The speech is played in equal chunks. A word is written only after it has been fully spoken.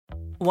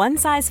One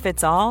size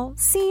fits all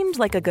seemed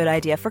like a good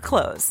idea for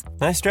clothes.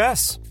 Nice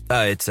dress.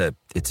 It's a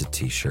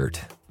t-shirt.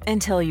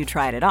 Until you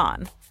tried it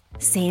on.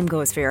 Same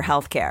goes for your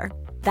healthcare.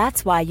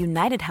 That's why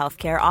United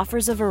Healthcare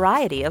offers a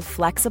variety of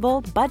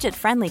flexible,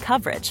 budget-friendly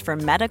coverage for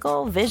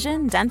medical,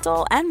 vision,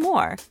 dental, and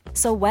more.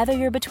 So whether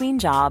you're between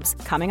jobs,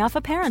 coming off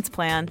a parent's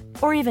plan,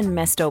 or even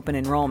missed open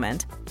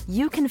enrollment,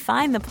 you can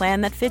find the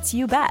plan that fits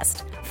you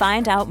best.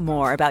 Find out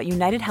more about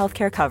United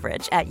Healthcare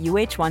coverage at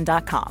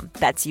uh1.com.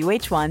 That's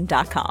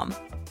uh1.com.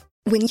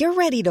 When you're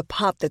ready to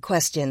pop the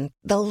question,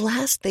 the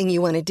last thing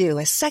you want to do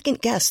is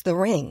second-guess the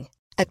ring.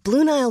 At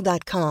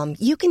BlueNile.com,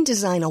 you can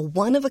design a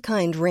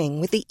one-of-a-kind ring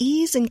with the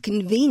ease and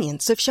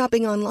convenience of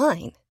shopping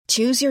online.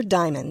 Choose your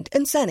diamond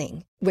and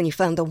setting. When you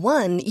find the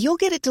one, you'll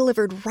get it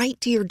delivered right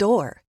to your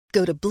door.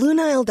 Go to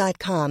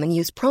BlueNile.com and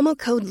use promo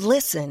code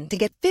LISTEN to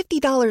get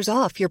 $50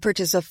 off your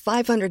purchase of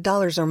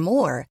 $500 or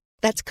more.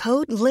 That's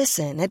code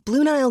LISTEN at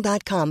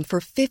BlueNile.com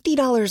for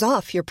 $50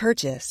 off your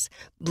purchase.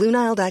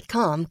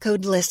 BlueNile.com,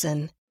 code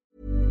LISTEN.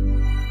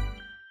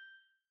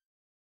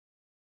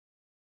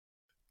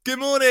 Good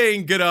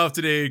morning, good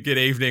afternoon, good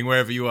evening,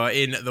 wherever you are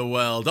in the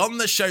world. On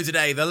the show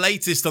today, the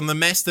latest on the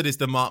mess that is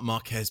the Marc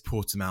Marquez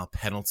Portimao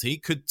penalty.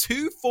 Could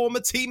two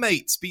former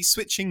teammates be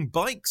switching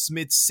bikes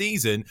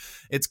mid-season?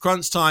 It's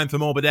crunch time for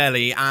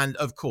Morbidelli and,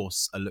 of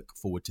course, a look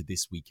forward to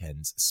this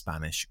weekend's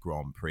Spanish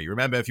Grand Prix.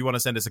 Remember, if you want to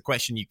send us a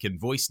question, you can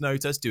voice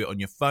note us, do it on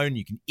your phone.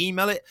 You can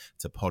email it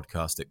to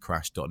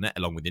podcast@crash.net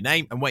along with your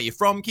name and where you're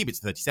from. Keep it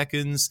to 30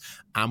 seconds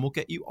and we'll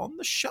get you on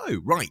the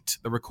show. Right,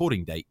 the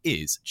recording date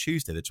is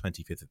Tuesday, the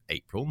 25th of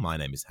April. My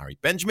name is Harry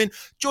Benjamin.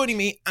 Joining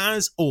me,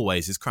 as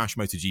always, is Crash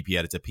MotoGP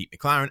editor Pete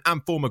McLaren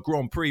and former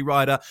Grand Prix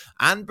rider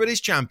and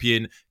British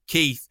champion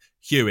Keith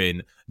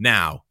Hewin.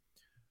 Now,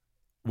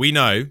 we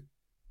know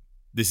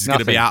this is going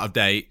to be out of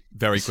date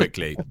very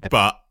quickly,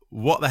 but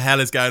what the hell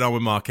is going on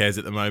with Marquez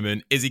at the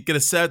moment? Is he going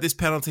to serve this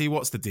penalty?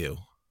 What's the deal?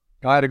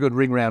 I had a good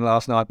ring round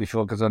last night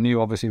before because I knew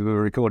obviously we were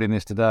recording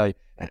this today,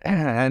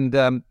 and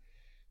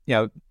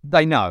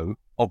they know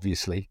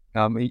obviously.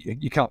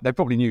 You can't. They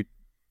probably knew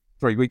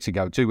 2 weeks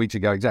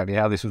ago, exactly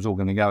how this was all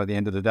going to go at the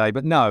end of the day.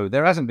 But no,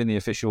 there hasn't been the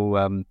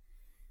official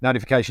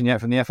notification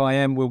yet from the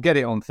FIM. We'll get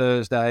it on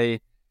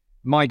Thursday.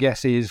 My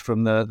guess is,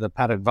 from the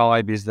paddock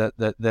vibe, is that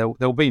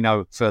there'll be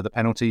no further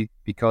penalty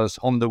because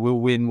Honda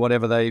will win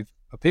whatever they've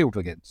appealed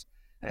against.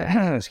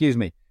 Excuse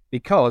me.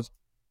 Because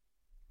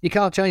you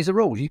can't change the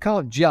rules. You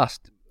can't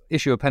just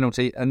issue a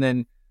penalty and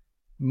then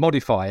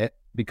modify it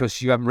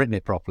because you haven't written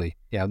it properly.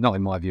 Yeah, not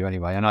in my view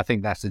anyway. And I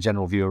think that's the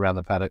general view around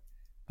the paddock.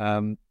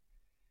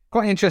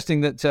 Quite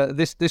interesting that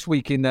this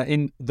week in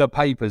the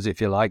papers,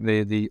 if you like,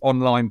 the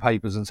online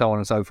papers and so on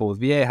and so forth,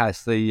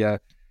 Viejas, the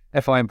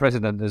FIM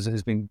president,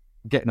 has been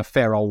getting a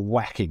fair old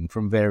whacking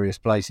from various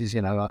places.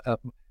 You know,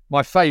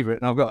 my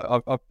favourite,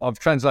 and I've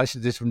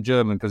translated this from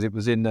German because it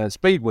was in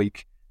Speed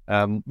Week,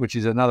 which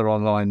is another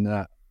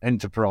online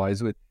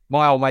enterprise with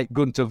my old mate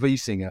Gunter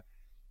Wiesinger.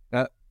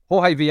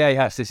 Jorge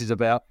Viejas, this is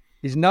about,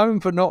 is known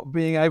for not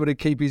being able to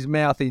keep his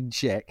mouth in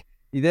check.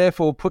 He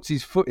therefore puts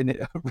his foot in it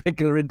at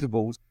regular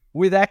intervals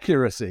with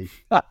accuracy.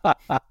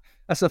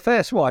 That's a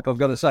fair swipe, I've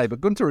got to say.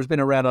 But Gunter has been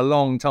around a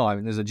long time,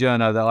 and there's a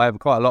journo that I have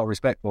quite a lot of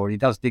respect for, and he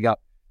does dig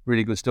up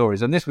really good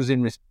stories. And this was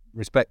in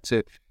respect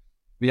to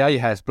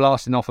Viejas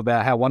blasting off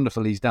about how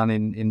wonderful he's done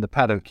in the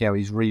paddock, how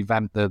he's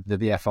revamped the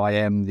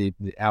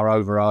FIM, our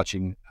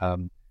overarching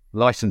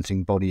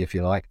licensing body, if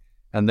you like,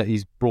 and that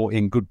he's brought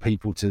in good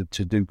people to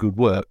do good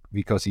work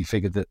because he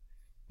figured that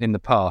in the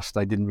past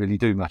they didn't really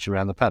do much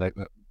around the paddock.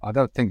 But I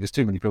don't think there's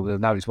too many people that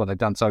have noticed what they've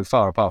done so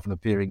far, apart from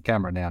appearing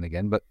camera now and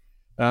again. But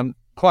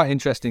quite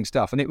interesting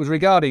stuff. And it was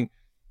regarding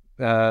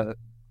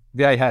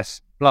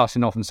Viejas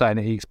blasting off and saying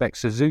that he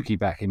expects Suzuki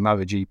back in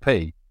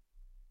MotoGP,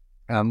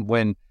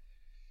 when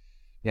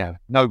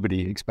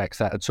nobody expects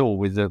that at all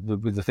with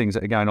the things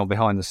that are going on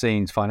behind the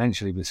scenes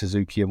financially with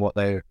Suzuki and what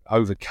they're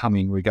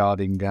overcoming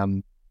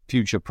regarding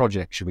future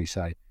projects, should we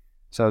say.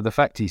 So the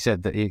fact he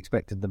said that he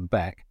expected them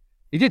back,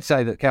 he did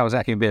say that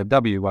Kawasaki and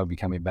BMW won't be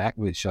coming back,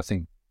 which I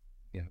think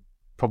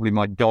probably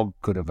my dog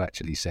could have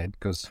actually said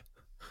because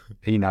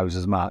he knows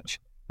as much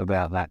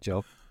about that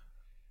job.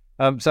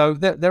 So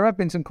there have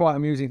been some quite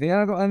amusing things.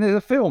 And there's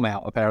a film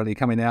out apparently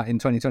coming out in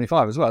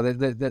 2025 as well.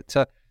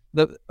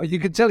 You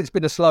can tell it's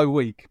been a slow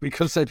week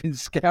because they've been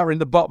scouring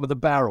the bottom of the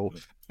barrel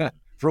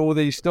for all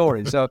these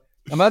stories. So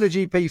a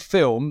MotoGP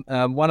film,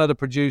 one of the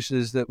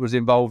producers that was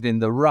involved in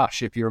The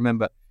Rush, if you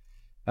remember,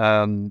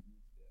 the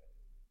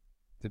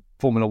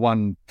Formula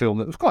One film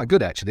that was quite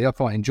good actually. I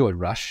quite enjoyed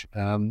Rush.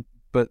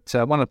 But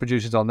one of the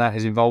producers on that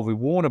is involved with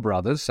Warner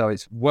Brothers, so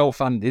it's well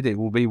funded. It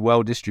will be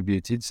well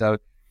distributed, so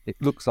it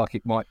looks like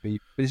it might be.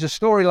 But it's a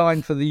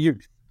storyline for the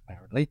youth,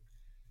 apparently.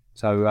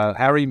 So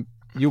Harry,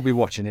 you'll be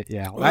watching it.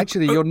 Yeah, well,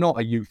 actually, you're not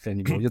a youth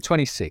anymore. You're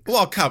 26.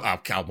 Well, come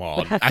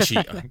on.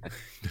 Actually,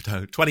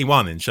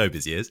 21 in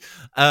showbiz years.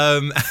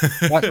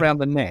 Right around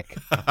the neck.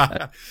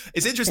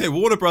 It's interesting.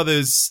 Warner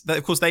Brothers,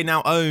 of course, they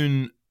now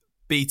own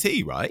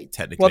BT, right?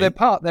 Technically, well,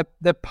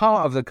 they're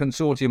part of the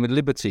consortium with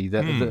Liberty.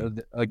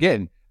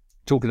 Again,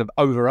 talking of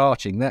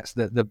overarching, that's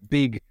the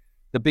big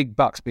the big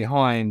bucks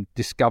behind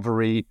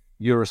Discovery,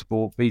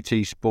 Eurosport,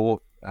 BT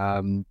Sport,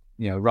 they're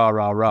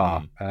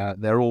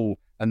all,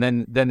 and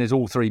then there's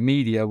All 3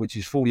 Media, which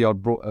is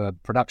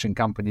 40-odd production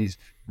companies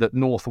that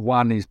North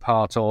One is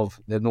part of.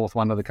 The North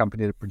One are the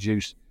company that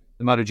produce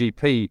the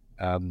MotoGP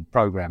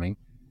programming.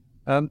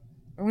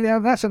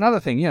 That's another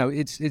thing. I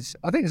think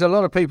there's a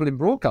lot of people in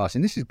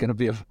broadcasting. This is going to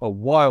be a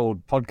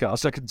wild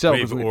podcast, I can tell.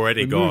 We've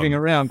already gone. Moving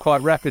around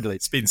quite rapidly.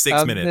 It's been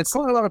 6 minutes. There's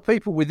quite a lot of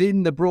people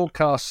within the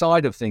broadcast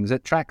side of things,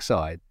 at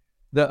trackside,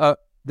 that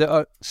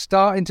are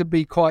starting to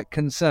be quite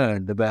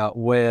concerned about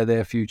where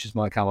their futures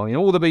might come. I mean,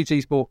 all the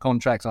BT Sport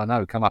contracts I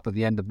know come up at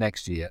the end of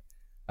next year.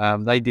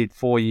 They did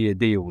 4-year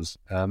deals,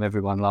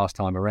 everyone last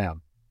time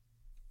around.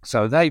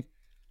 So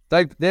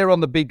they're on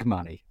the big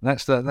money.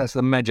 That's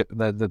the magic,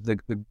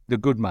 the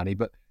good money.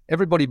 But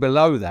everybody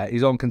below that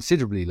is on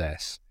considerably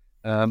less.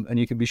 And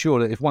you can be sure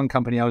that if one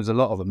company owns a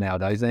lot of them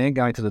nowadays, they ain't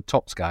going to the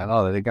top scale,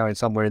 are they? They're going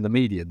somewhere in the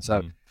median.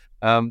 So,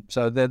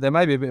 so there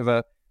may be a bit of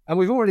a. And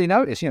we've already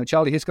noticed,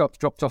 Charlie Hiscock's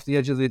dropped off the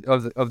edge of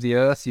the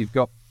earth. You've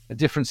got a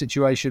different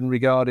situation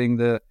regarding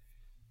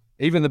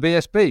even the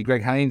BSB.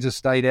 Greg Haynes has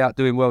stayed out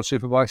doing World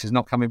Superbikes. He's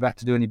not coming back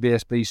to do any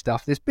BSB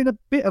stuff. There's been a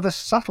bit of a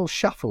subtle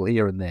shuffle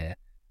here and there.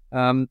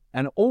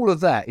 And all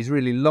of that is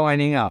really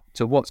lining up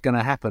to what's going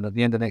to happen at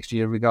the end of next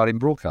year regarding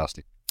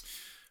broadcasting.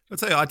 I'll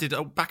tell you, I did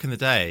back in the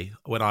day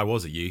when I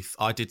was a youth,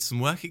 I did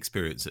some work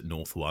experience at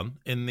North One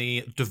in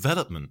the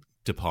development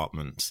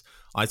department.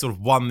 I sort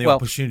of won the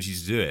opportunity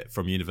to do it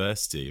from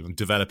university. I'm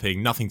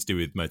developing nothing to do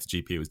with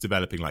MotoGP. It was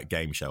developing like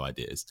game show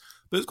ideas,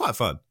 but it was quite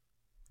fun.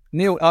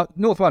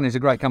 North One is a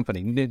great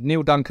company.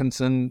 Neil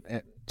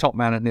Duncanson, top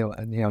man at Neil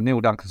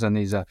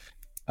Duncanson is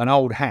an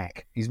old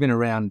hack. He's been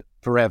around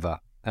forever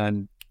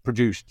and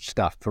produced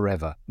stuff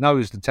forever.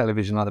 Knows the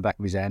television like the back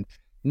of his hand.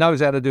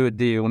 Knows how to do a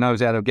deal.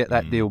 Knows how to get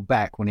that deal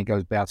back when he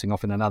goes bouncing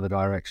off in another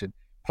direction.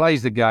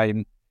 Plays the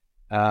game.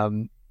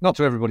 Not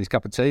to everybody's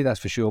cup of tea, that's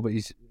for sure. But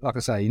he's, like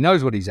I say, he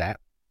knows what he's at.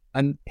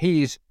 And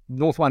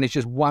North One is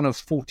just one of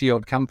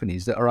 40-odd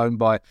companies that are owned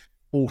by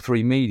All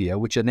 3 Media,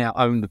 which are now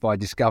owned by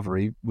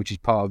Discovery, which is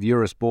part of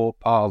Eurosport,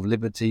 part of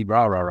Liberty,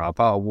 part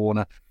of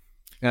Warner.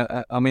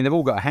 I mean, they've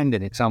all got a hand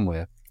in it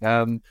somewhere.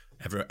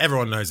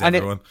 Everyone knows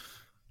everyone.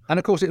 And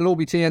of course, it'll all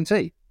be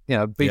TNT.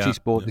 BT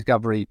Sport,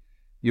 Discovery,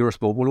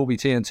 Eurosport will all be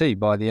TNT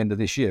by the end of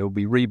this year. It'll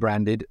be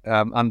rebranded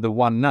under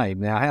one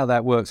name. Now, how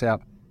that works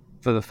out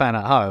for the fan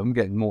at home,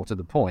 getting more to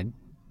the point,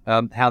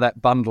 how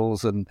that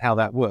bundles and how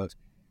that works.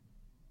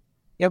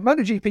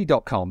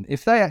 MotoGP.com,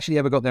 if they actually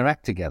ever got their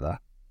act together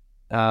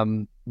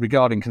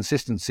regarding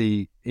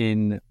consistency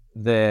in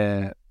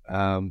their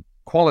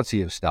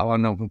quality of stuff, I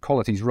know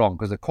quality's wrong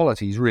because the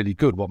quality is really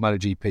good, what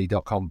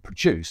MotoGP.com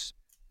produce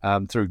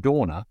through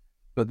Dorna,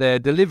 but their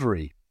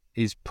delivery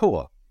is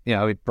poor.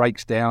 It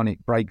breaks down,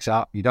 it breaks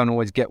up. You don't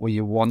always get what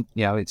you want.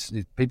 It's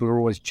people are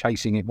always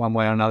chasing it one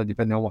way or another,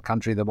 depending on what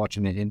country they're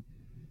watching it in.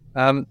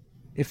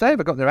 If they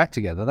ever got their act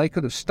together, they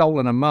could have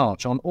stolen a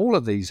march on all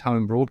of these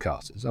home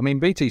broadcasters. I mean,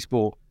 BT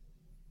Sport,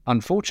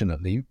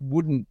 unfortunately,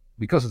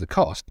 because of the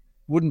cost,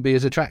 wouldn't be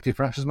as attractive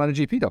perhaps as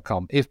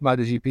MotoGP.com if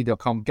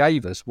MotoGP.com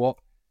gave us what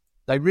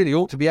they really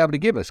ought to be able to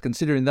give us,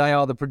 considering they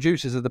are the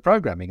producers of the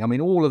programming. I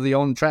mean, all of the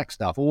on-track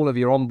stuff, all of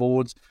your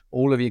onboards,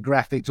 all of your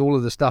graphics, all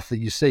of the stuff that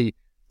you see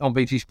on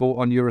BT Sport,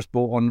 on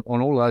Eurosport,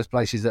 on all of those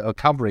places that are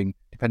covering,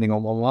 depending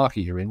on what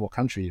market you're in, what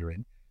country you're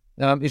in,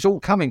 it's all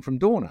coming from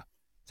Dorna.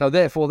 So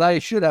therefore, they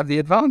should have the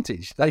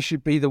advantage. They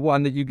should be the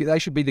one that they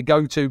should be the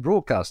go-to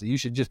broadcaster. You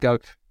should just go,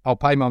 I'll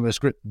pay my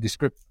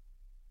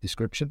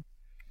subscription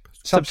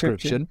for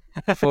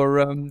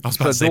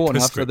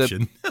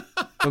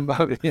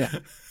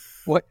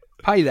Dorna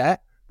pay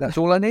that. That's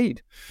all I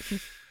need.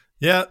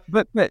 Yeah,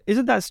 but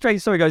isn't that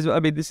strange? Sorry, guys. I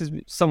mean, this is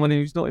someone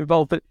who's not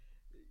involved, but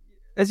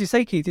as you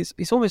say, Keith,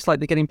 it's almost like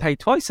they're getting paid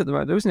twice at the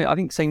moment, isn't it? I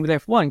think same with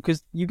F1,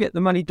 because you get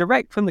the money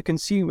direct from the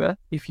consumer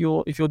if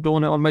you're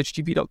Dorna on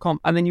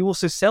MotoGP.com, and then you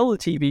also sell the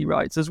TV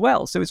rights as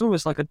well. So it's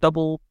almost like a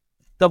double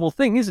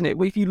thing, isn't it?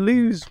 Well, if you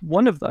lose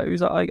one of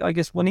those, I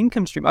guess one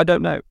income stream. I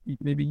don't know.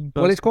 Maybe.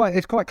 Well, it's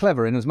quite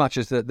clever in as much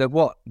as that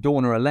what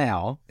Dorna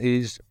allow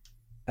is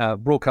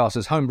home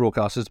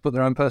broadcasters, to put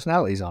their own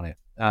personalities on it,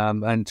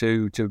 and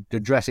to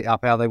dress it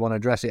up how they want to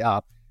dress it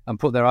up, and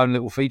put their own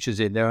little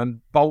features in there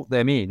and bolt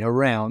them in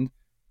around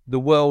the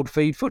world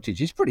feed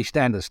footage. It's pretty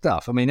standard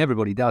stuff. I mean,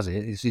 everybody does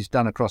it. It's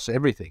done across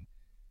everything,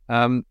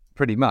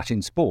 pretty much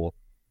in sport.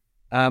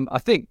 I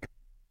think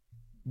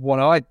what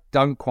I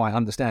don't quite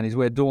understand is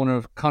where Dorna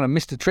have kind of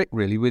missed a trick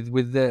really with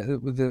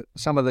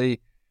some of the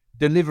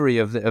delivery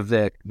of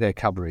their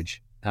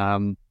coverage,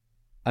 and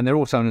they're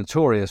also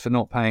notorious for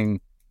not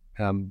paying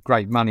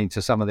great money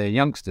to some of their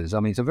youngsters. I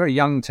mean, it's a very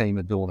young team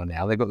at Dorna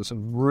now. They've got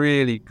some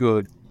really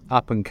good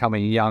up and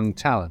coming young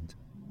talent,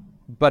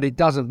 but it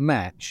doesn't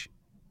match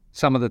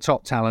some of the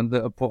top talent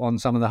that are put on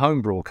some of the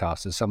home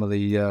broadcasters, some of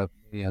the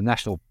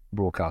national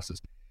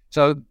broadcasters.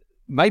 So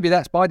maybe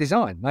that's by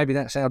design. Maybe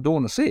that's how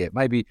Dorna see it.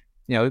 Maybe,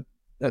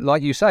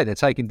 like you say, they're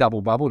taking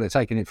double bubble. They're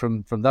taking it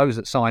from those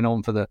that sign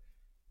on for the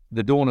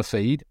Dorna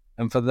feed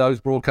and for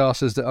those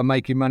broadcasters that are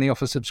making money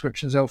off of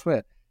subscriptions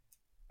elsewhere.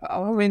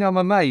 I mean, I'm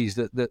amazed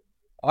that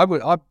I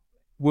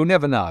will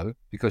never know,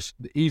 because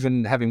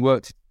even having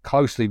worked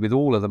closely with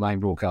all of the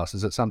main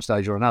broadcasters at some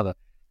stage or another,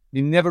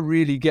 you never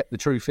really get the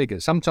true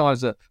figures.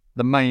 Sometimes the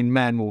main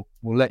man will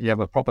let you have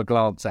a proper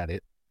glance at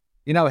it.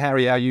 You know,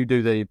 Harry, how you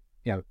do the,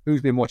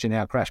 who's been watching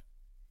our Crash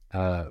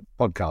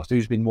podcast,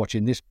 who's been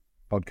watching this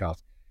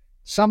podcast.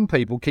 Some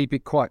people keep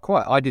it quite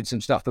quiet. I did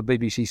some stuff for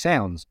BBC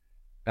Sounds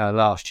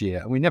last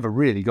year, and we never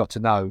really got to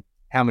know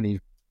how many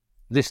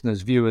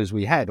listeners, viewers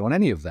we had on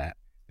any of that,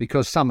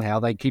 because somehow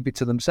they keep it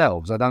to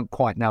themselves. I don't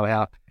quite know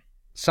how.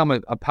 Some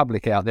are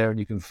public out there and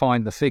you can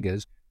find the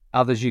figures,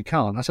 others you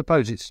can't. I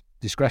suppose it's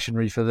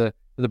discretionary for the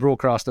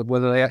broadcaster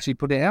whether they actually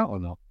put it out or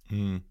not.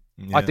 Yeah.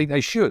 I think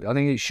they should. I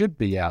think it should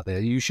be out there.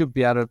 You should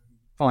be able to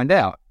find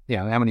out,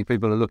 how many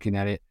people are looking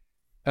at it,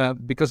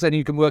 because then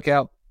you can work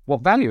out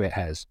what value it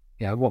has.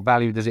 What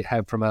value does it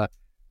have from a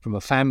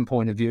fan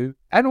point of view,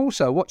 and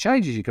also what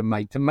changes you can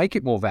make to make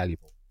it more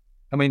valuable.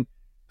 I mean,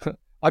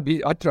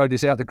 I'd throw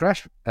this out to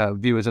Crash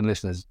viewers and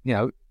listeners.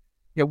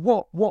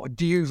 What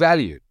do you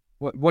value?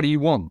 What do you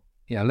want?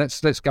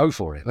 Let's go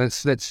for it.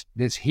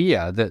 Let's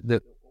hear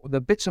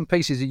the bits and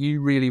pieces that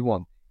you really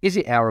want. Is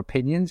it our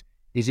opinions?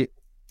 Is it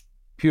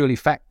purely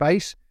fact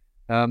based?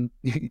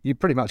 You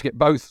pretty much get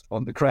both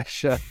on the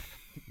Crash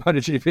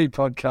MotoGP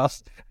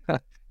podcast.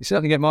 You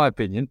certainly get my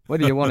opinion,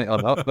 whether you want it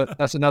or not, but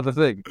that's another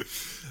thing.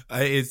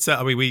 It's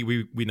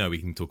we know we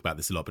can talk about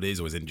this a lot, but it is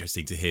always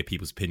interesting to hear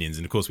people's opinions.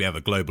 And of course, we have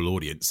a global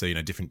audience, so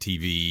different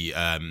TV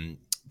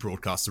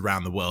broadcasts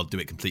around the world do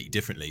it completely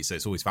differently. So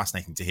it's always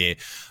fascinating to hear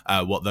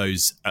what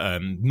those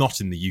not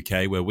in the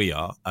UK where we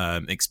are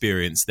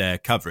experience their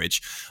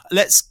coverage.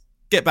 Let's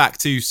get back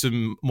to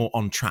some more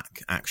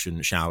on-track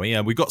action, shall we?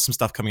 We've got some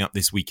stuff coming up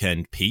this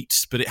weekend,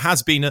 Pete, but it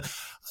has been a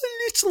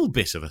little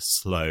bit of a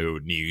slow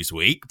news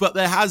week, but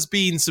there has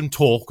been some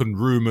talk and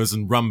rumours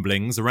and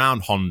rumblings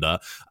around Honda,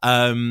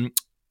 who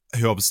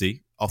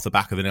obviously, off the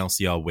back of an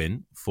LCR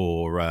win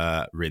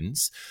for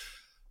Rins,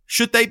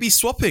 should they be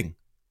swapping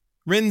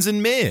Rins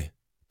and Mir?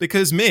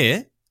 Because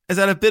Mir has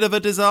had a bit of a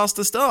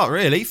disaster start,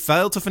 really.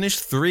 Failed to finish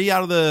 3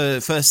 out of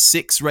the first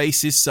 6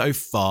 races so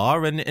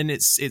far, and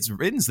it's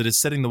Rins that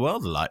is setting the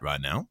world alight right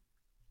now.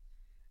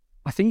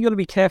 I think you've got to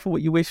be careful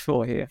what you wish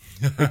for here,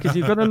 because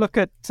you've got to look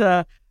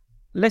at,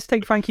 let's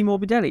take Frankie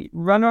Morbidelli,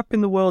 runner-up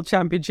in the World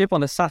Championship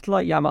on a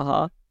satellite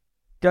Yamaha,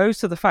 goes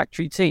to the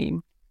factory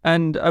team,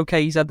 and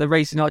okay, he's had the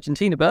race in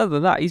Argentina, but other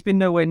than that, he's been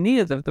nowhere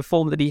near the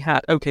form that he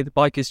had. Okay, the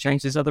bike has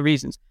changed, there's other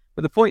reasons.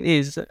 But the point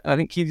is, I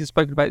think Keith has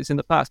spoken about this in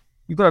the past,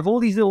 you've got to have all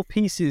these little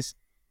pieces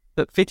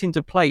that fit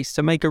into place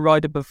to make a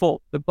rider perform.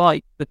 The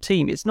bike, the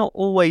team, it's not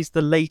always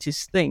the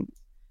latest thing.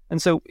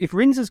 And so if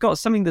Rins has got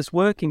something that's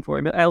working for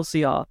him at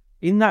LCR,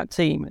 in that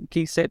team, and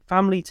Keith said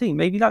family team,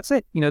 maybe that's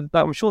it.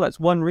 I'm sure that's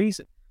one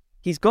reason.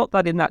 He's got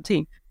that in that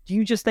team. Do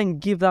you just then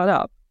give that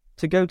up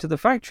to go to the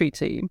factory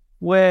team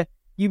where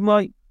he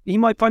might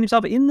find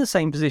himself in the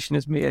same position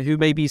as Mir, who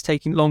maybe is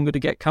taking longer to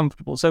get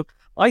comfortable? So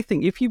I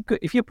think if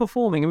you're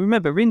performing, and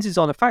remember, Rins is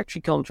on a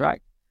factory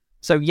contract,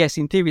 so yes,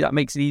 in theory that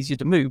makes it easier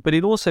to move, but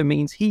it also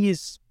means he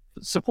is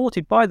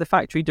supported by the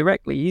factory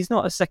directly. He's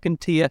not a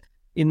second tier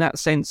in that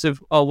sense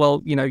of,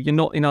 you're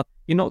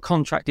not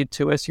contracted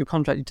to us, you're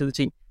contracted to the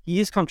team.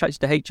 He is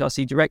contracted to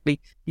HRC directly.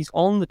 He's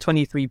on the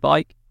 23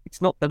 bike.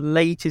 It's not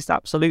the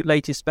absolute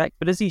latest spec,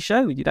 but as he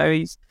showed,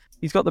 he's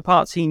got the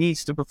parts he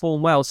needs to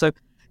perform well. So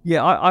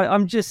yeah, I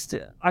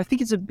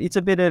think it's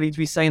a bit early to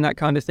be saying that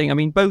kind of thing. I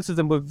mean, both of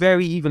them were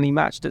very evenly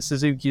matched at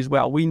Suzuki as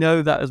well. We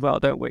know that as well,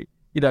 don't we?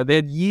 They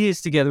had years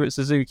together at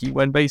Suzuki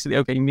when basically,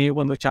 okay, Mir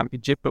won the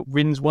championship, but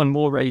Rins won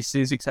more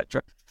races,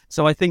 etc.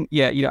 So I think,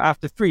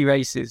 after 3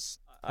 races,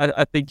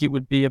 I think it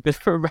would be a bit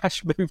of a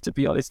rash move, to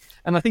be honest.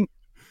 And I think,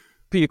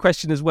 for your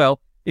question as well,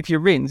 if you're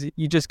Rins,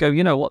 you just go,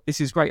 you know what, this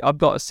is great. I've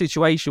got a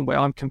situation where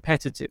I'm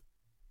competitive.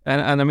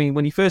 And I mean,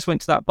 when he first went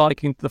to that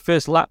bike and the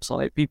first laps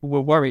on it, people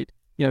were worried.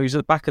 He was at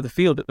the back of the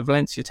field at the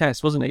Valencia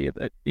test, wasn't he,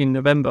 in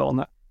November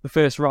on the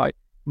first ride.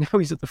 Now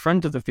he's at the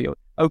front of the field.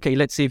 Okay,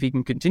 let's see if he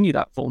can continue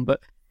that form.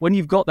 But when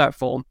you've got that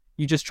form,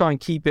 you just try and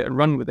keep it and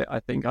run with it, I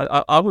think.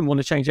 I wouldn't want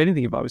to change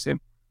anything if I was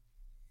him.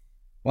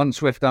 One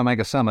swift don't make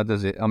a summer,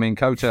 does it? I mean,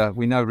 Kota,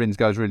 we know Rins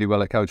goes really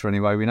well at Kota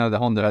anyway. We know the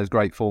Honda has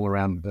great form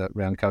around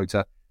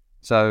Kota.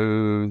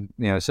 So,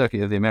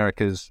 Circuit of the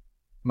Americas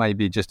may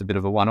be just a bit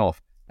of a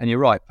one-off. And you're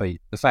right,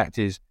 Pete. The fact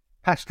is,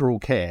 pastoral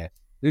care.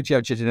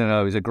 Lucio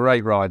Cittadino is a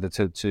great rider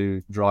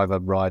to drive a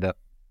rider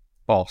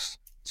boss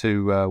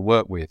to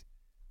work with.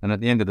 And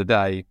at the end of the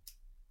day,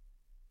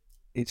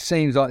 it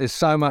seems like there's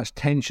so much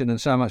tension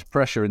and so much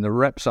pressure in the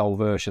Repsol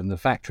version, the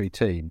factory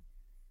team.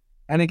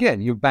 And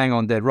again, you bang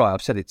on dead right.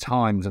 I've said it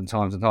times and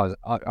times and times.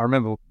 I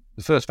remember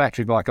the first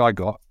factory bike I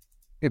got,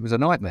 it was a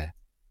nightmare.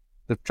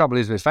 The trouble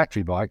is with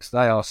factory bikes,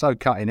 they are so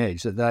cutting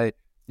edge that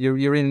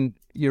you're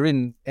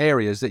in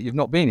areas that you've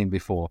not been in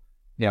before.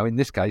 In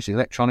this case,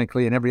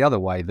 electronically and every other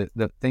way,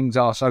 that things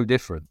are so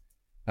different.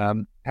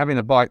 Having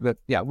a bike that,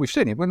 we've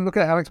seen it. When we look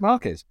at Alex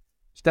Marquez,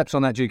 steps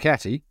on that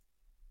Ducati,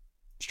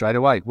 straight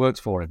away, works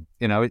for him.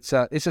 It's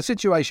a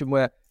situation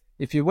where,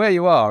 if you're where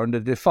you are and the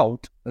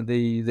default,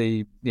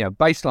 the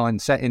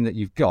baseline setting that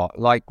you've got,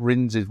 like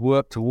Rins is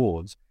worked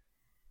towards,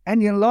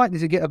 and you're likely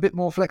to get a bit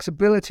more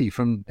flexibility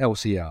from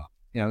LCR.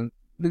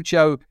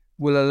 Lucio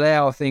will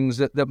allow things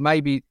that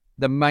maybe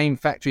the main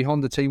factory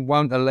Honda team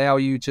won't allow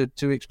you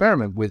to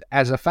experiment with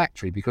as a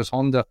factory, because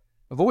Honda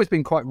have always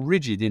been quite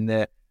rigid in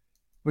their,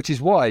 which is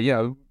why,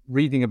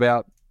 reading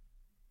about,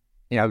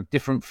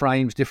 different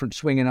frames, different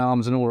swinging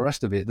arms and all the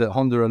rest of it, that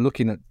Honda are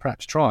looking at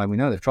perhaps trying. We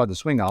know they've tried the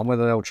swing arm.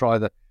 Whether they'll try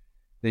the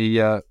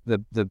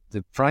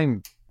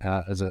frame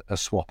as a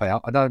swap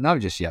out, I don't know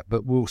just yet,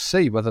 but we'll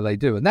see whether they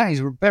do. And that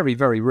is very,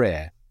 very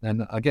rare.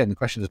 And again, the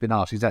question has been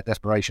asked, is that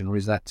desperation or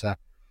is that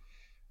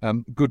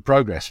good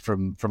progress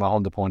from a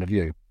Honda point of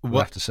view?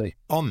 We'll have to see.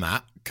 On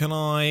that, can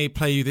I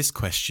play you this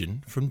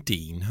question from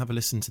Dean? Have a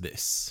listen to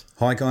this.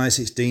 Hi guys,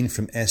 it's Dean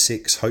from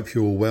Essex. Hope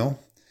you're all well.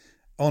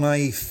 On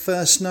a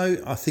first note,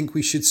 I think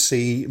we should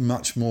see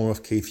much more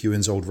of Keith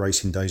Ewan's old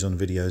racing days on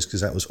videos, because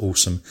that was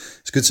awesome.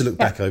 It's good to look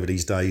back over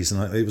these days,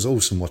 and it was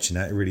awesome watching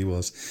that. It really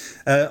was.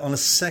 On a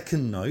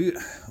second note,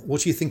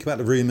 what do you think about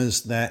the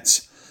rumours that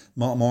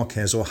Marc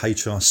Marquez or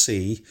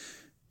HRC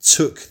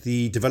took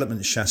the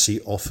development chassis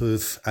off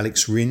of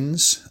Alex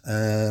Rins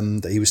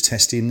that he was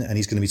testing, and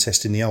he's going to be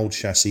testing the old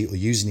chassis, or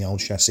using the old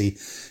chassis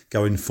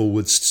going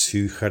forwards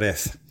to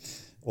Jerez?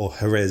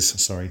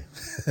 Sorry.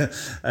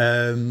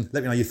 Let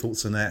me know your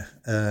thoughts on that,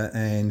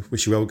 and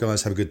wish you well,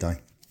 guys. Have a good day.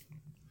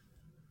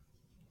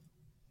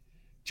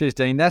 Cheers,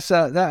 Dean. That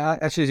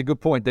actually is a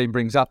good point Dean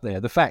brings up there.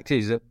 The fact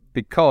is that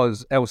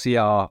because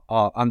LCR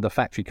are under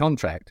factory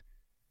contract,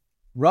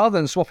 rather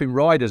than swapping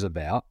riders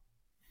about,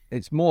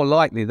 it's more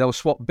likely they'll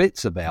swap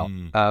bits about.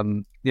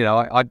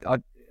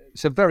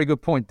 It's a very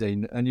good point,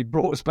 Dean, and you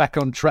brought us back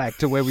on track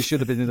to where we should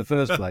have been in the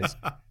first place.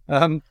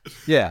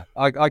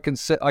 I can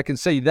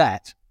see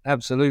that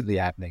absolutely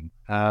happening.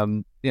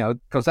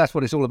 Because that's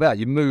what it's all about.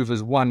 You move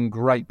as one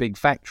great big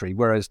factory,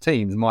 whereas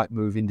teams might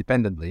move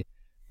independently.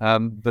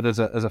 But as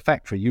a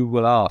factory, you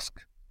will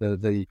ask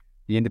the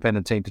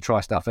independent team to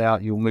try stuff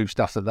out. You'll move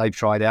stuff that they've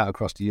tried out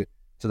across to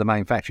the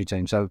main factory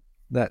team. So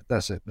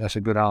that's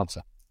a good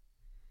answer.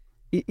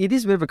 It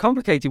is a bit of a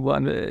complicated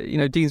one.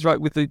 Dean's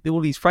right with all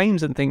these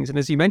frames and things. And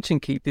as you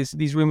mentioned, Keith, there's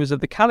these rumours of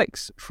the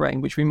Calix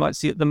frame, which we might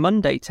see at the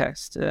Monday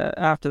test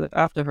after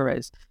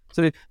Jerez.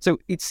 So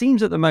it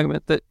seems at the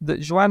moment that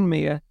Joan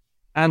Mir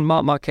and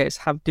Marc Marquez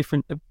have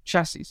different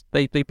chassis.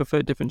 They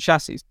prefer different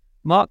chassis.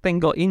 Marc then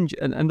got injured,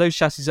 and those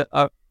chassis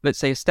are, let's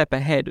say, a step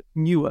ahead,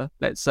 newer,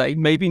 let's say,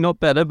 maybe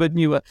not better, but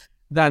newer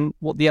than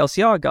what the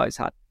LCR guys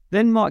had.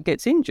 Then Marc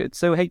gets injured.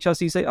 So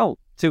HRC say,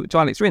 to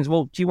Alex Rins,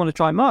 well, do you want to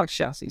try Marc's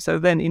chassis? So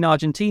then in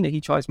Argentina,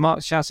 he tries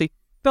Marc's chassis,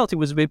 felt it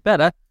was a bit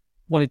better,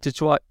 wanted to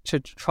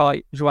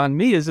try Joan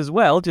Mir's as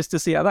well, just to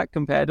see how that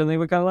compared. And they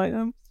were kind of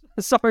like,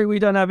 sorry, we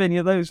don't have any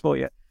of those for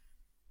you.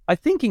 I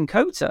think in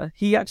Kota,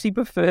 he actually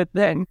preferred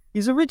then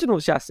his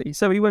original chassis.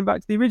 So he went back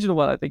to the original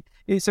one, I think.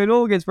 So it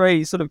all gets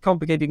very sort of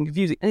complicated and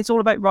confusing. And it's all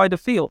about rider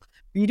feel.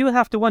 But you do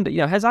have to wonder,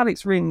 has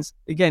Alex Rins,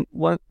 again,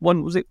 one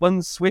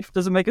Swift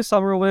doesn't make a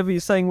summer or whatever you're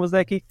saying was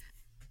there, Keith?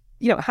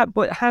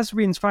 But has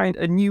Rins found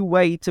a new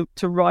way to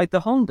ride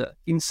the Honda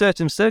in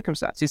certain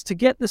circumstances to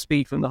get the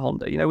speed from the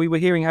Honda? We were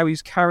hearing how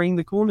he's carrying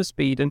the corner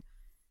speed. And,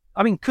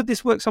 could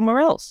this work somewhere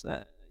else?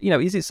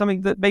 Is it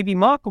something that maybe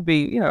Marc will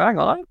be, hang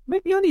on,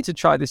 maybe I need to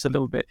try this a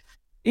little bit.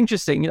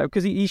 Interesting,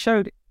 because he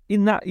showed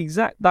in that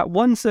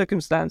one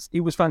circumstance,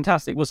 it was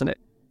fantastic, wasn't it?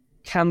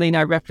 Can they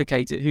now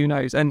replicate it? Who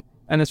knows? And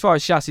as far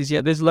as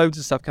chassis, there's loads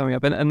of stuff coming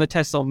up. And the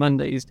test on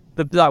Monday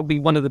that will be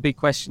one of the big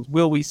questions.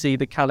 Will we see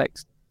the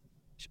Calix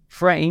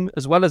frame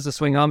as well as the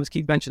swing arm? As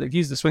Keith mentioned, they've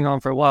used the swing arm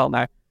for a while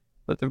now.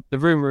 But the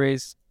rumour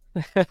is,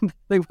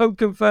 they won't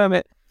confirm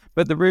it,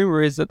 but the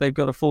rumour is that they've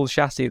got a full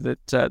chassis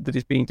that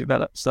is being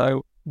developed.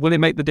 So will it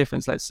make the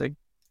difference? Let's see.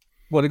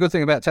 Well, the good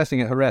thing about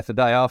testing at Jerez the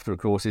day after, of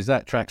course, is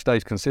that track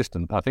stays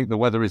consistent. I think the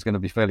weather is going to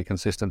be fairly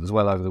consistent as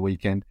well over the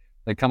weekend.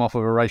 They come off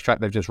of a racetrack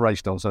they've just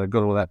raced on, so they've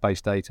got all that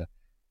base data.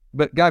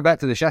 But going back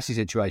to the chassis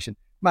situation,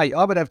 mate,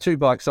 I would have two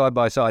bikes side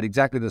by side,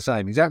 exactly the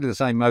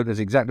same motors,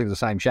 exactly the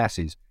same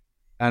chassis.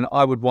 And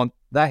I would want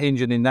that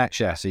engine in that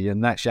chassis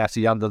and that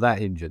chassis under that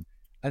engine.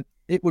 And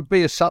it would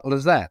be as subtle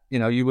as that.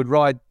 You would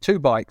ride two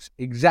bikes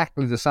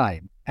exactly the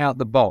same, out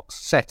the box,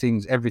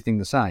 settings, everything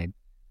the same.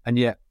 And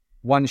yet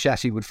one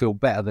chassis would feel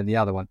better than the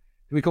other one.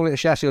 Do we call it a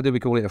chassis or do we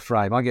call it a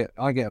frame? I get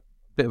a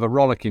bit of a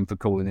rollicking for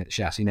calling it a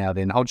chassis now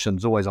then.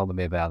 Hodgson's always on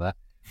me about that.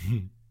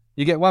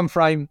 You get one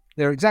frame,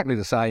 they're exactly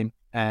the same,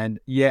 and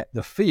yet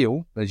the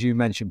feel, as you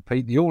mentioned,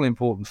 Pete, the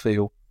all-important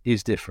feel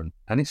is different.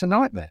 And it's a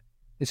nightmare.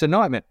 It's a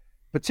nightmare,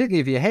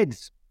 particularly if your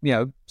head's,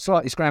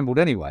 slightly scrambled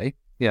anyway.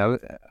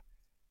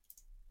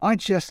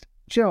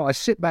 I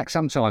sit back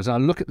sometimes and I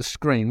look at the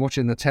screen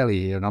watching the telly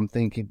here and I'm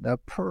thinking the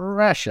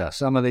pressure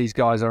some of these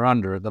guys are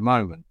under at the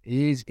moment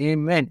is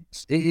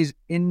immense. It is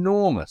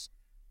enormous.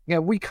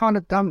 We kind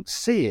of don't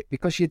see it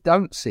because you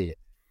don't see it.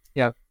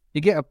 You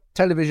get a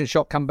television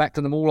shot come back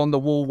to them all on the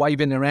wall,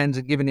 waving their hands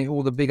and giving it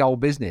all the big old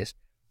business,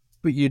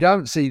 but you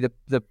don't see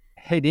the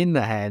head in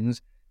the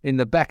hands, in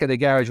the back of the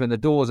garage when the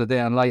doors are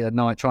down late at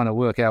night trying to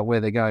work out where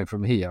they're going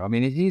from here. I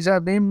mean, it is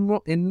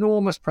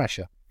enormous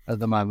pressure at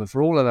the moment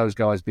for all of those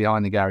guys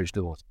behind the garage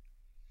doors.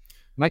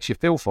 Makes you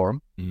feel for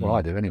them. Well,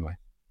 I do anyway.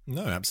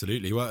 No,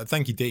 absolutely. Well,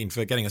 thank you, Dean,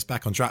 for getting us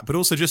back on track. But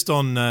also just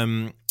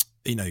on,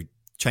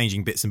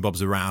 changing bits and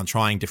bobs around,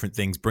 trying different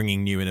things,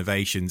 bringing new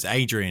innovations.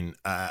 Adrian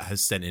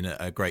has sent in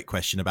a great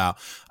question about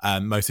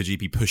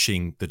MotoGP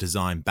pushing the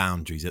design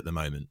boundaries at the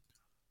moment.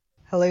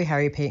 Hello,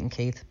 Harry, Pete and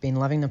Keith. Been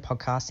loving the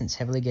podcast since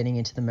heavily getting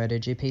into the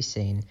MotoGP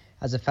scene.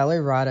 As a fellow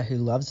rider who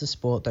loves the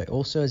sport, though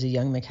also as a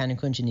young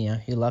mechanical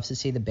engineer who loves to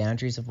see the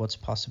boundaries of what's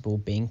possible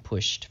being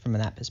pushed from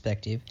that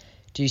perspective,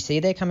 do you see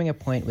there coming a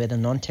point where the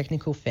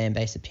non-technical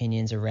fan-based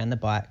opinions around the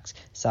bikes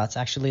starts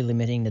actually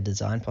limiting the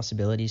design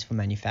possibilities for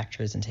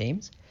manufacturers and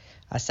teams?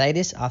 I say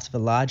this after the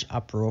large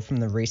uproar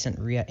from the recent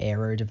rear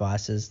aero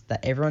devices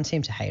that everyone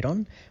seemed to hate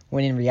on,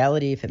 when in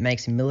reality, if it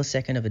makes a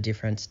millisecond of a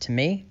difference, to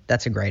me,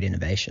 that's a great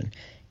innovation.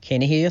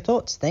 Keen to hear your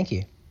thoughts. Thank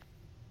you.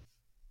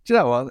 Do you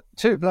know what?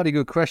 Two bloody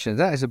good questions.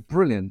 That is a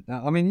brilliant...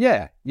 I mean,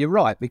 yeah, you're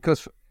right,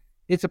 because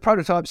it's a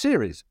prototype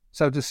series.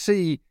 So to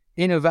see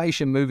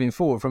innovation moving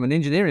forward from an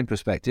engineering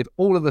perspective,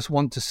 all of us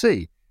want to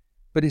see.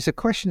 But it's a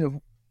question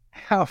of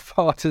how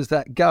far does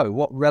that go?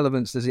 What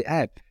relevance does it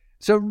have?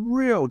 It's a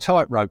real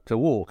tightrope to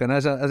walk. And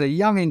as a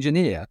young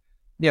engineer,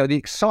 the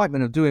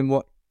excitement of doing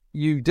what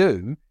you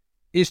do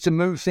is to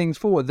move things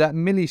forward that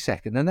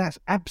millisecond. And that's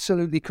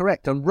absolutely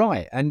correct and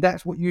right. And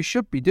that's what you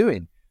should be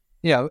doing,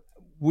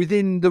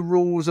 within the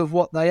rules of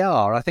what they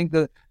are. I think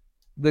that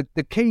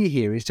the key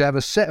here is to have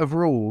a set of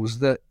rules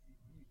that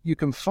you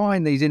can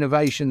find these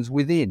innovations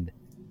within.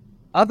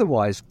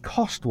 Otherwise,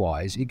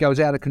 cost-wise, it goes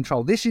out of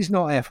control. This is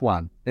not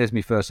F1. There's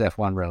my first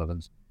F1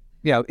 relevance.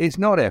 It's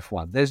not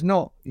F1. There's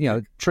not,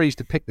 trees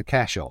to pick the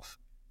cash off.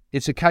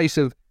 It's a case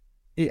of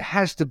it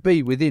has to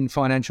be within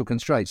financial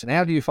constraints. And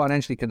how do you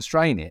financially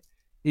constrain it?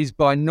 Is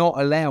by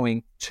not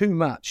allowing too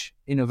much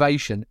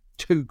innovation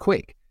too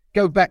quick.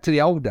 Go back to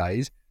the old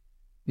days,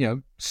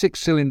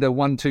 6-cylinder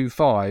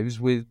 125s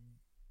with,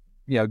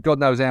 God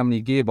knows how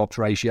many gearbox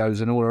ratios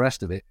and all the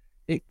rest of it.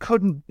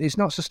 It's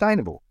not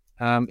sustainable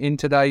in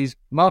today's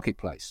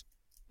marketplace.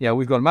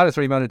 We've got a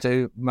Moto3,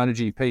 Moto2,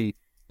 MotoGP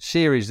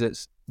series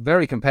that's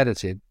very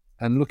competitive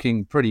and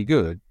looking pretty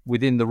good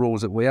within the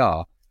rules that we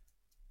are.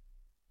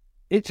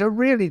 It's a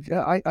really,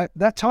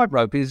 that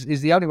tightrope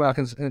is the only way I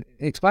can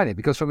explain it,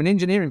 because from an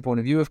engineering point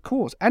of view, of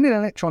course, and an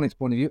electronics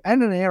point of view,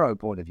 and an aero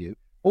point of view,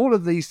 all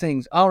of these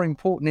things are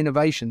important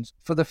innovations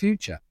for the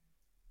future.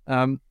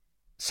 Some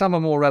are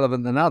more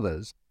relevant than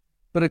others.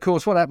 But of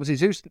course, what happens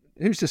is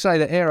who's to say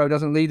that aero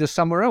doesn't lead us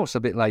somewhere else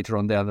a bit later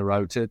on down the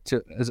road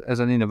as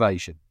an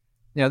innovation?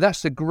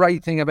 That's the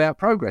great thing about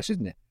progress,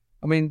 isn't it?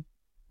 I mean,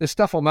 there's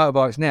stuff on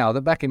motorbikes now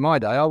that back in my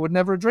day I would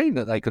never have dreamed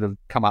that they could have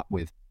come up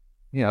with.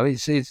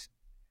 It's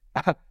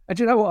and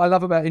do you know what I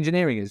love about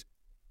engineering is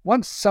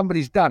once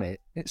somebody's done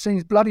it, it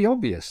seems bloody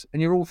obvious,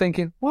 and you're all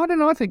thinking, why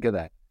didn't I think of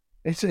that?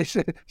 It's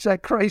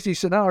that crazy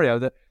scenario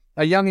that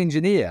a young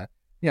engineer.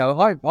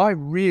 I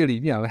really,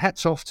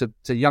 hats off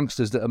to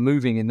youngsters that are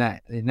moving in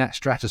that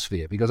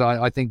stratosphere, because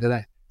I think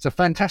that it's a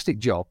fantastic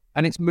job,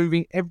 and it's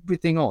moving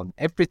everything on.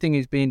 Everything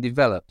is being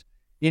developed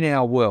in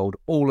our world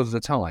all of the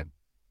time.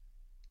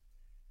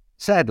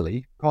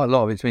 Sadly, quite a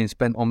lot of it's being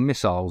spent on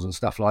missiles and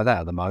stuff like that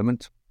at the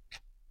moment.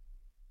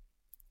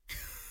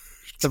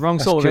 The wrong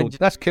sort of...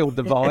 That's killed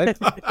the vibe.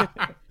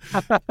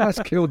 That's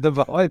killed the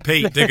vibe.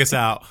 Pete, dig us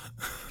out.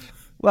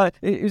 Well,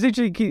 it was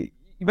interesting.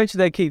 You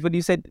mentioned there, Keith, when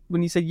you said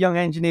young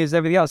engineers and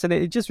everything else, and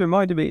it just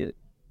reminded me.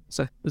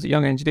 So, I was a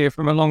young engineer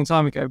from a long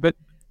time ago, but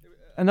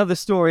another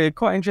story, a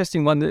quite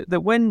interesting one,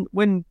 that when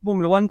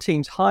Formula One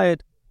teams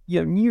hired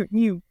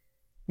new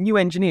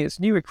engineers,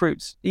 new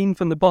recruits in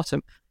from the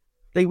bottom,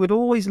 they would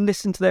always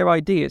listen to their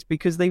ideas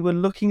because they were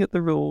looking at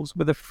the rules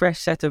with a fresh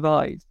set of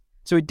eyes.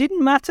 So it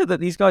didn't matter that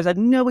these guys had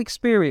no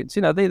experience,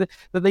 that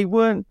they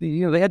weren't,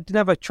 didn't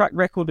have a track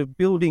record of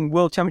building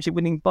world championship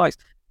winning bikes.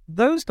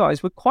 Those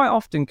guys would quite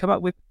often come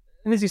up with,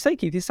 and as you say,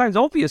 Keith, it sounds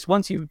obvious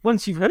once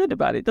you've heard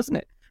about it, doesn't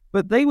it?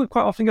 But they would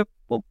quite often go,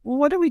 well,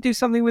 why don't we do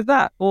something with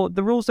that? Or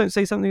the rules don't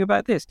say something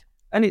about this.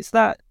 And it's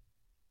that,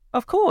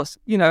 of course,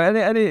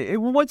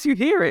 once you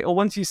hear it or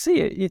once you see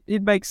it,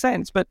 it makes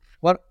sense. But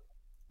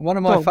one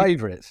of my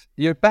favourites,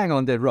 you're bang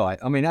on dead right.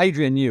 I mean,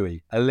 Adrian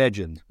Newey, a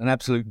legend, an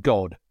absolute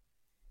god.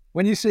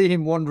 When you see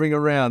him wandering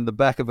around the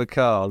back of a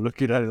car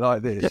looking at it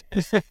like this,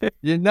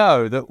 you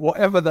know that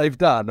whatever they've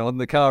done on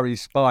the car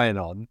he's spying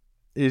on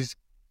is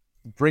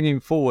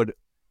bringing forward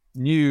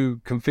new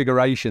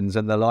configurations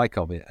and the like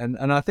of it.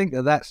 And I think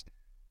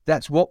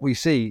that's what we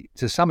see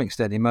to some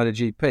extent in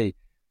MotoGP.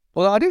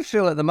 Although I do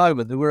feel at the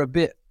moment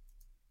that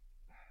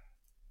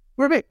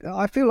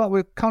I feel like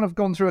we've kind of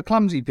gone through a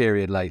clumsy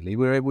period lately.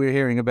 We're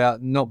hearing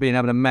about not being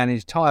able to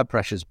manage tyre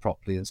pressures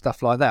properly and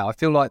stuff like that. I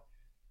feel like,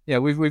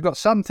 we've got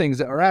some things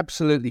that are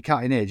absolutely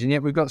cutting edge, and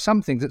yet we've got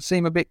some things that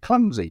seem a bit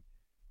clumsy.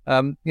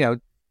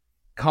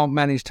 Can't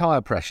manage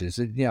tyre pressures,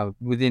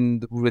 within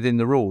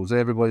the rules.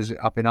 Everybody's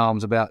up in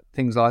arms about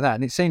things like that,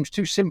 and it seems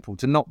too simple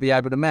to not be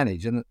able to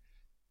manage. And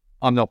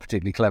I'm not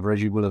particularly clever,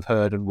 as you will have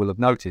heard and will have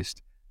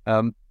noticed.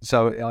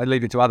 So I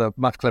leave it to other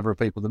much cleverer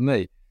people than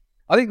me.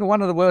 I think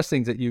one of the worst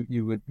things that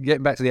you would,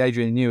 getting back to the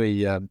Adrian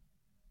Newey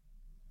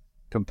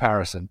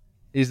comparison,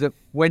 is that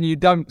when you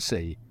don't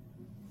see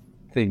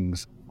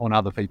things on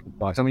other people's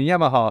bikes. I mean,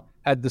 Yamaha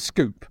had the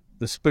scoop,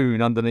 the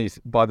spoon underneath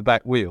by the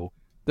back wheel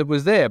that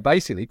was there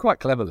basically quite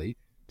cleverly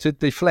to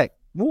deflect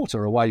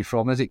water away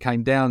from, as it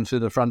came down to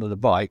the front of the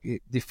bike,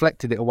 it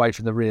deflected it away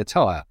from the rear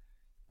tyre.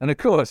 And of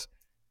course,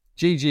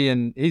 Gigi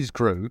and his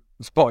crew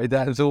spotted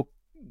that and thought,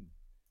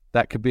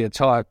 that could be a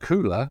tyre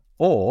cooler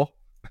or,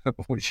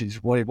 which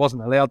is what it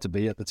wasn't allowed to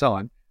be at the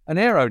time, an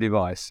aero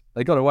device.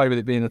 They got away with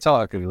it being a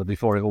tyre cooler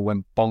before it all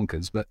went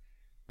bonkers. But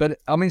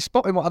I mean,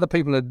 spotting what other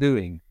people are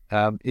doing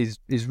is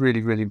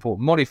really, really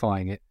important.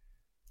 Modifying it.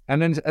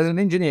 And then as an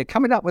engineer,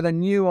 coming up with a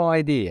new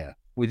idea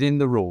within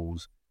the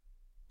rules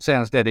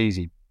sounds dead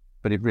easy,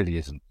 but it really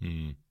isn't.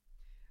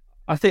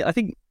 I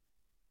think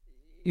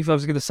if I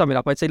was going to sum it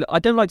up, I'd say, look, I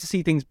don't like to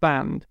see things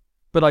banned,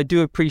 but I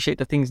do appreciate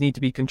that things need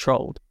to be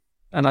controlled.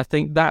 And I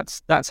think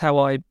that's how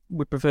I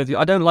would prefer to.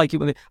 I don't like it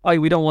when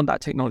we don't want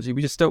that technology.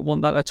 We just don't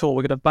want that at all.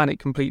 We're going to ban it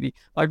completely.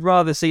 I'd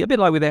rather see, a bit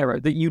like with aero,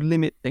 that you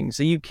limit things,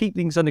 so you keep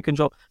things under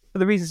control for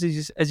the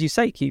reasons, as you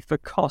say, Keith, for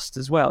cost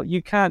as well.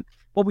 You can't.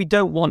 What we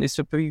don't want is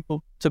for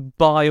people to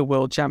buy a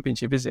world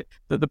championship, is it?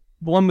 That the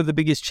one with the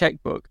biggest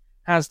checkbook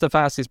has the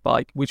fastest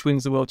bike, which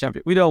wins the world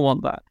championship. We don't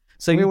want that.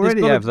 So we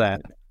already have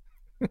that.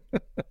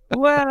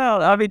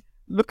 Well, I mean,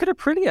 look at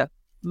Aprilia.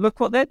 Look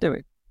what they're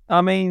doing. I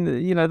mean,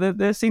 you know,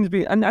 there seems to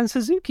be, and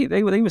Suzuki,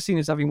 they were seen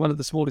as having one of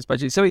the smallest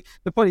budgets. So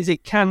the point is,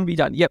 it can be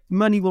done. Yep,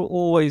 money will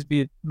always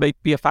be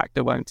a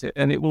factor, won't it?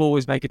 And it will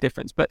always make a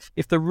difference. But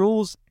if the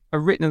rules are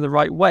written in the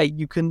right way,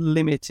 you can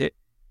limit it,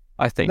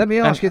 I think. Let me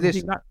ask you this. I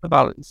think that's the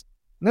balance.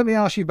 Let me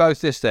ask you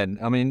both this then.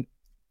 I mean,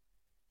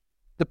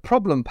 the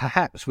problem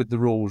perhaps with the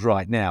rules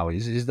right now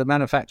is the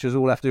manufacturers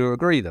all have to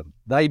agree them.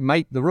 They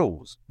make the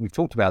rules. We've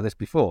talked about this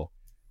before.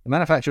 The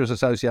Manufacturers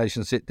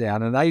Association sit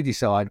down and they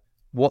decide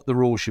what the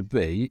rules should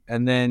be,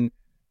 and then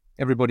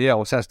everybody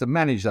else has to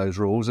manage those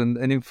rules and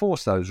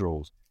enforce those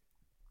rules.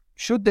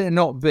 Should there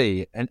not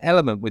be an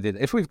element with it,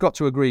 if we've got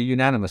to agree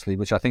unanimously,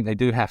 which I think they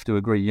do have to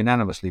agree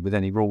unanimously with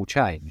any rule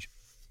change,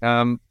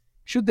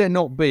 should there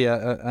not be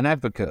an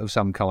advocate of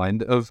some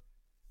kind of,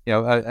 you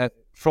know,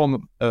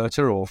 from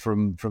IRTA or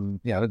from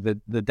you know,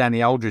 the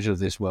Danny Aldridge of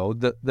this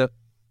world that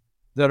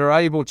are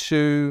able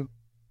to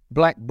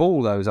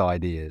blackball those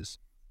ideas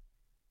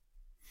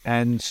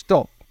and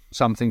stop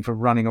something from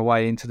running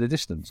away into the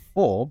distance,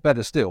 or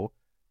better still,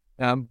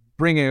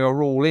 bringing a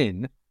rule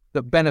in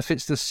that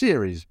benefits the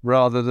series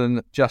rather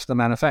than just the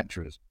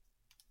manufacturers?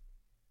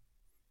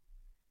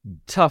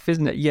 Tough,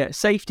 isn't it? Yeah,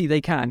 safety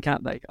they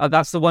can't they?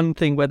 That's the one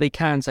thing where they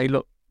can say,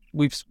 look,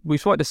 we've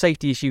spotted a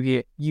safety issue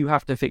here. You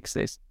have to fix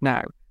this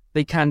now.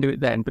 They can do it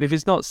then. But if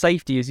it's not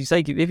safety, as you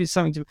say, if it's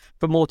something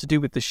for more to do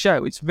with the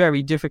show, it's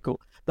very difficult.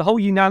 The whole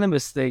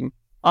unanimous thing,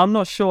 I'm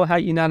not sure how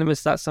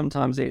unanimous that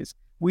sometimes is.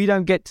 We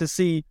don't get to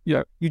see, you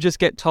know, you just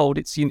get told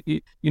it's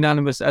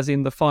unanimous as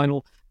in the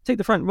final. Take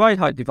the front ride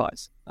height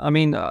device. I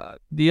mean,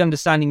 the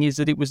understanding is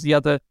that it was the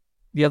other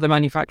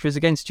manufacturers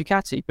against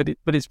Ducati,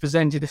 but it's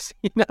presented as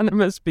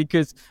unanimous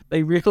because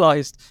they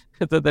realised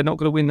that they're not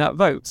going to win that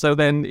vote. So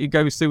then it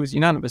goes through as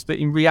unanimous. But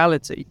in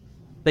reality,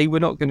 they were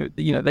not going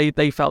to, you know,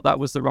 they felt that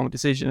was the wrong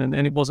decision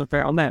and it wasn't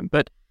fair on them.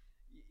 But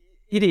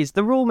it is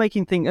the rule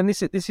making thing, and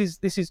this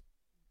is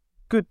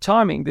good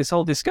timing, this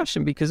whole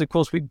discussion, because of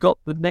course we've got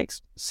the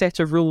next set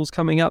of rules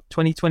coming up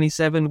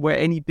 2027 where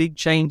any big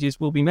changes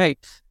will be made,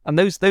 and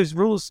those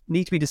rules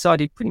need to be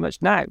decided pretty much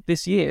now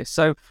this year.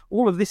 So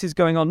all of this is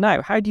going on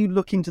now. How do you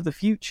look into the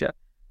future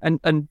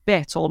and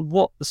bet on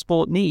what the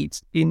sport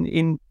needs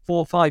in 4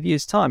 or 5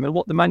 years time and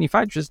what the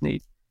manufacturers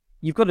need?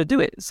 You've got to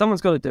do it.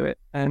 Someone's got to do it,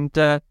 and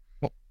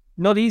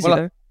not easy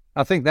though.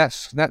 I think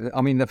that's that.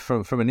 I mean,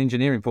 from an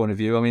engineering point of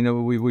view, I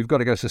mean, we've got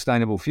to go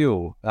sustainable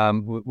fuel.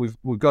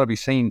 We've got to be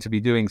seen to be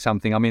doing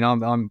something. I mean,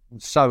 I'm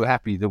so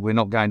happy that we're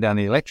not going down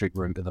the electric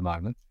route at the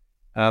moment,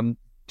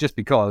 just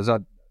because,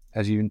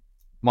 as you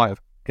might have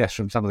guessed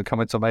from some of the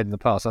comments I made in the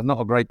past, I'm not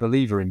a great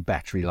believer in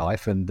battery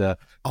life and battery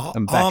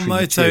our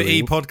Moto material.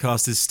 E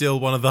podcast is still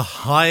one of the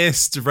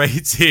highest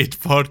rated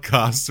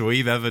podcasts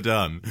we've ever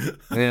done.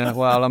 Yeah,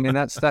 well, I mean,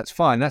 that's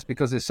fine. That's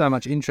because there's so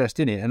much interest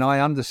in it, and I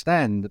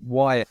understand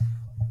why.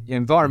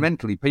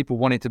 Environmentally, people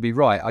want it to be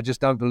right. I just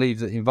don't believe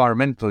that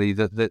environmentally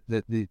that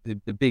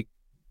the big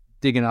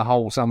digging a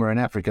hole somewhere in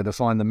Africa to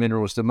find the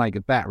minerals to make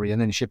a battery and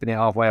then shipping it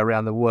halfway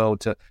around the world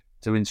to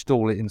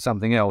install it in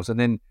something else, and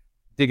then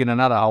digging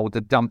another hole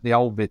to dump the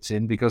old bits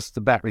in because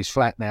the battery's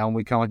flat now and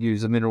we can't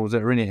use the minerals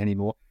that are in it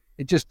anymore.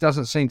 It just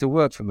doesn't seem to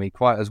work for me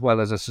quite as well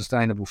as a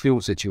sustainable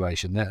fuel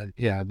situation.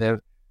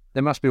 There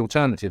must be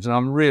alternatives, and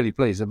I'm really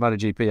pleased that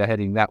MotoGP are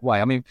heading that way.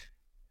 I mean,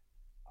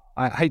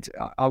 I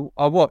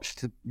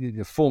watched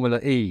the Formula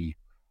E.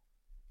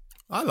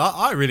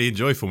 I really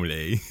enjoy Formula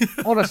E.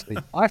 Honestly,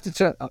 I have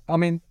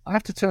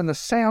to turn the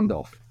sound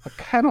off. I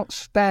cannot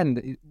stand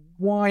it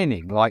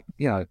whining like,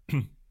 you know.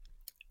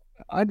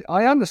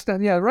 I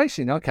understand. Yeah,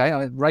 racing.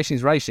 Okay,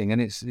 racing's racing,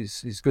 and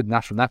it's good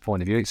enough from that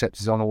point of view. Except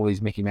it's on all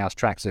these Mickey Mouse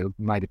tracks that are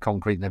made of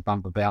concrete, and they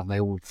bump about, and they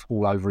all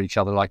fall over each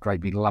other like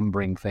great big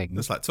lumbering things.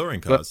 It's like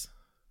touring cars.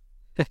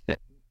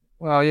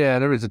 Well, yeah,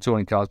 there is a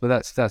touring cars, but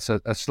that's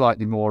a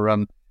slightly more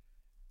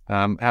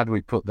how do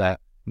we put that?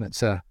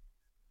 That's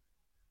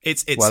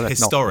it's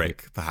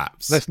historic,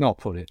 perhaps. Let's not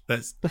put it.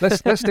 Let's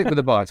stick with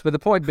the bikes. But the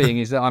point being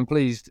is that I'm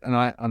pleased, and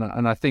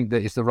I think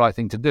that it's the right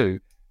thing to do,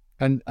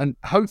 and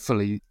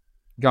hopefully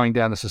going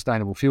down the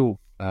sustainable fuel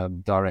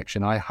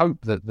direction. I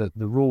hope that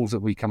the rules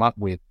that we come up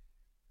with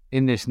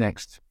in this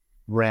next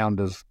round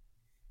of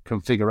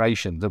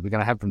configuration that we're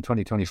going to have from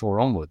 2024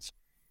 onwards.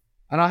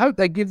 And I hope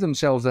they give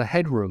themselves a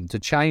headroom to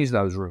change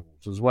those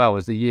rules as well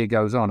as the year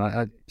goes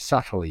on,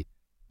 subtly.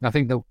 I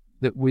think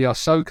that we are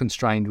so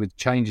constrained with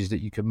changes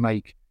that you can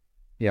make,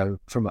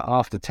 from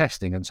after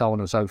testing and so on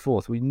and so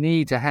forth. We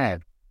need to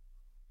have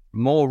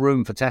more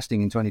room for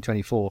testing in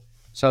 2024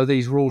 so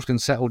these rules can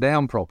settle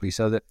down properly,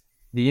 so that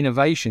the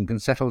innovation can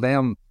settle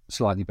down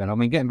slightly better. I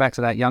mean, getting back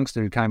to that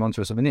youngster who came on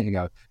to us a minute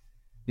ago,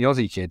 the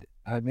Aussie kid,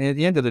 I mean, at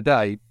the end of the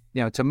day,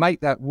 to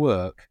make that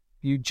work,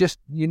 you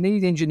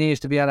need engineers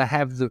to be able to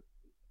have the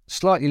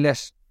slightly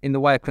less in the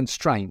way of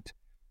constraint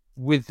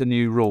with the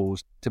new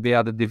rules to be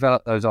able to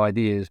develop those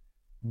ideas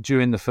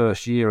during the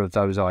first year of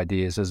those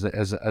ideas as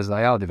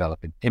they are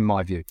developing, in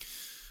my view.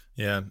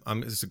 Yeah,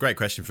 it's a great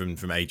question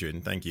from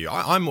Adrian. Thank you.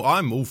 I'm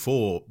all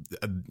for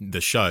the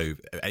show,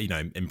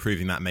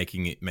 improving that,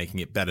 making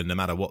it better, no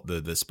matter what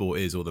the sport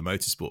is or the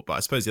motorsport. But I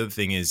suppose the other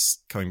thing is,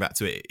 coming back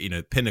to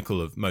it,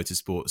 pinnacle of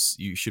motorsports,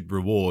 you should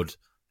reward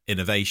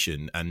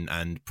innovation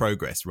and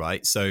progress,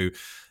 right? So,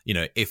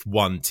 if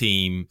one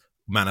team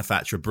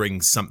manufacturer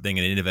brings something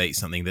and innovates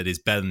something that is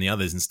better than the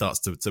others and starts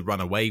to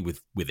run away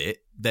with it,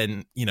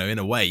 then, in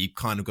a way, you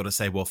kind of got to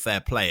say, well,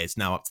 fair play, it's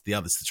now up to the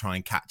others to try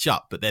and catch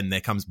up. But then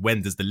there comes,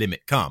 when does the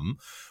limit come,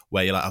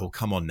 where you're like, oh,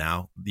 come on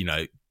now,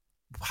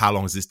 how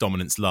long does this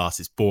dominance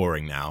last? It's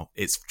boring now.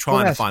 It's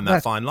trying to find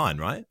that fine line,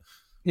 right?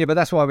 Yeah, but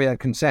that's why we had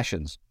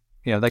concessions.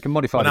 They can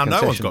modify the concessions.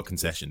 Now no one's got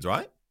concessions,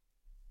 right?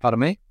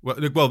 Pardon me?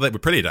 Well, they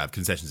pretty don't have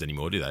concessions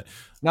anymore, do they?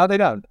 No, they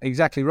don't.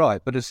 Exactly right.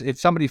 But if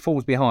somebody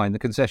falls behind, the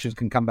concessions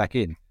can come back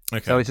in.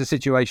 Okay. So it's a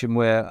situation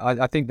where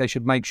I think they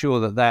should make sure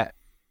that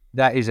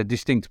is a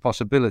distinct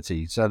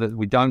possibility, so that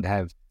we don't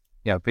have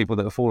people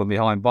that have fallen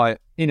behind by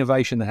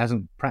innovation that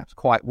hasn't perhaps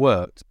quite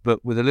worked,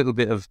 but with a little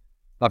bit of,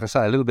 like I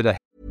say, a little bit of...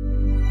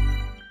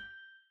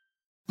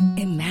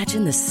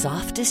 Imagine the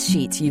softest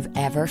sheets you've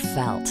ever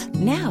felt.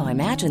 Now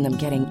imagine them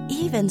getting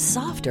even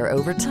softer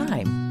over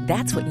time.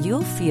 That's what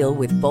you'll feel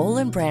with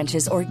Boll &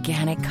 Branch's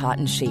organic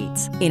cotton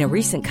sheets. In a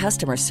recent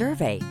customer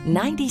survey,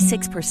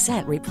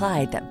 96%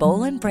 replied that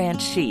Boll & Branch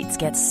sheets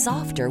get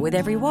softer with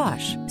every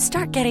wash.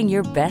 Start getting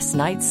your best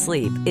night's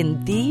sleep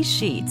in these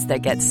sheets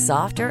that get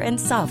softer and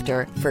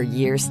softer for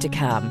years to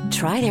come.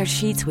 Try their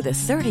sheets with a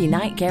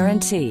 30-night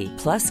guarantee.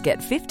 Plus, get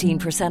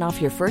 15%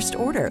 off your first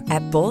order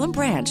at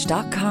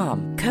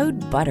bollandbranch.com. Code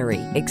BUTTERY.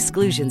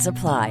 Exclusions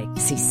apply.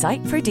 See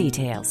site for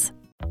details.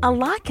 A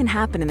lot can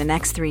happen in the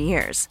next 3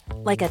 years.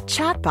 Like a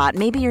chatbot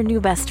may be your new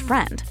best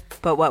friend.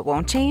 But what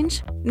won't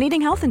change?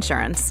 Needing health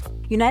insurance.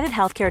 United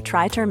Healthcare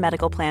Tri-Term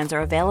Medical Plans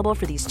are available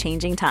for these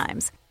changing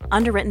times.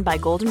 Underwritten by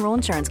Golden Rule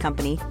Insurance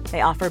Company,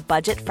 they offer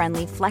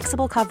budget-friendly,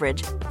 flexible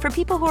coverage for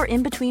people who are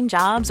in between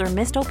jobs or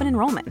missed open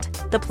enrollment.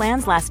 The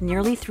plans last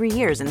nearly 3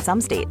 years in some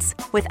states,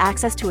 with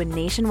access to a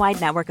nationwide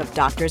network of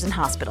doctors and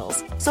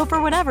hospitals. So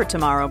for whatever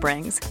tomorrow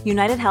brings,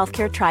 United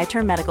Healthcare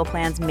Tri-Term Medical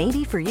Plans may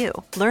be for you.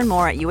 Learn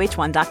more at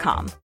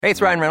uh1.com. Hey,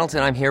 it's Ryan Reynolds,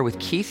 and I'm here with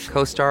Keith,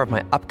 co-star of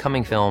my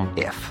upcoming film,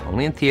 If,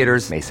 only in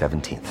theaters May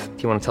 17th.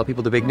 Do you want to tell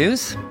people the big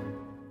news?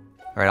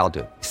 All right, I'll do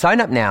it. Sign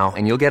up now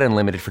and you'll get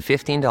unlimited for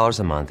 $15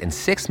 a month and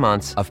 6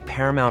 months of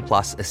Paramount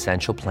Plus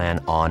Essential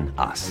Plan on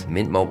us.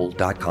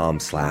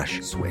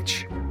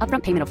 MintMobile.com/switch.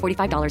 Upfront payment of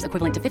 $45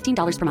 equivalent to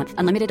 $15 per month.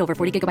 Unlimited over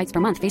 40 gigabytes per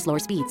month. Face lower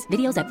speeds.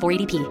 Videos at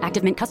 480p.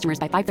 Active Mint customers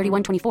by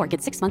 531.24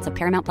 get 6 months of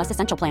Paramount Plus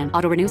Essential Plan.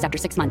 Auto renews after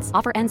 6 months.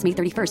 Offer ends May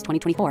 31st,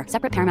 2024.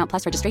 Separate Paramount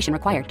Plus registration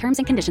required. Terms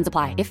and conditions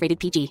apply if rated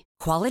PG.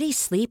 Quality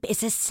sleep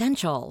is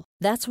essential.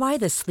 That's why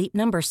the Sleep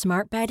Number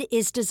Smart Bed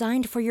is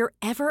designed for your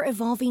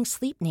ever-evolving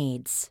sleep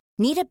needs.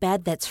 Need a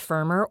bed that's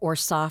firmer or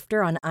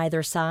softer on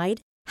either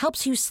side?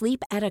 Helps you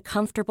sleep at a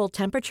comfortable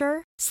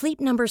temperature?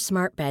 Sleep Number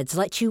Smart Beds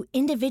let you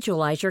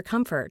individualize your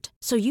comfort,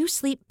 so you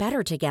sleep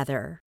better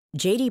together.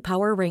 J.D.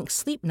 Power ranks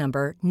Sleep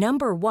Number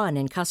number 1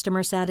 in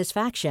customer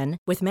satisfaction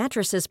with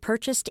mattresses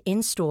purchased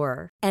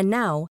in-store. And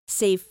now,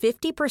 save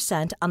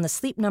 50% on the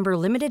Sleep Number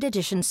Limited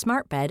Edition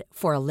Smart Bed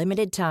for a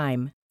limited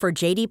time. For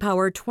J.D.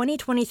 Power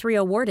 2023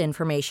 award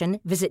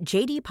information, visit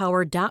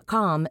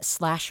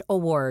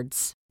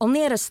jdpower.com/awards.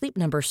 Only at a Sleep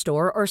Number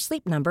store or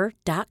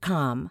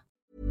sleepnumber.com.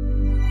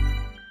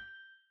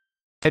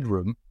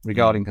 Headroom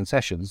regarding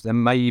concessions,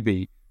 then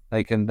maybe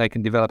they can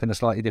develop in a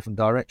slightly different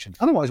direction.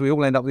 Otherwise, we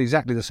all end up with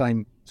exactly the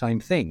same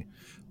thing.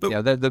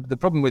 But the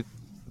problem with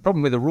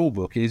the rule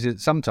book is that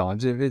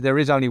sometimes there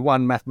is only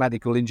one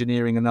mathematical,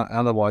 engineering, and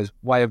otherwise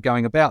way of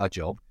going about a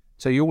job,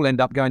 so you all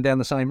end up going down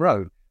the same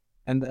road.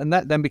 And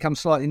that then becomes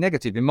slightly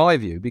negative, in my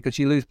view, because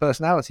you lose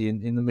personality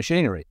in the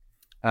machinery.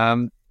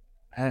 And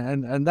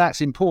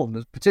that's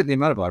important, particularly in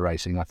motorbike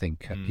racing, I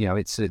think. You know,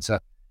 it's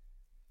a...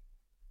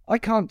 I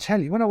can't tell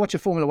you, when I watch a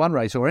Formula One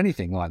race or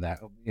anything like that,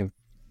 you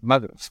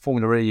know,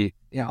 Formula E,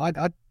 you know,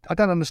 I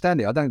don't understand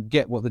it. I don't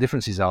get what the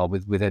differences are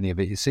with any of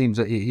it. It seems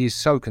that it is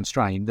so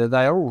constrained that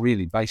they are all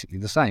really basically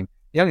the same.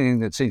 The only thing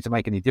that seems to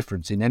make any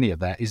difference in any of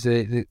that is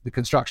the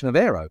construction of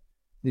aero.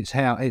 It's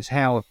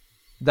how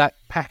that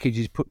package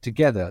is put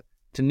together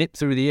to nip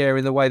through the air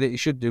in the way that it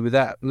should do with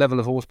that level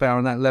of horsepower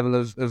and that level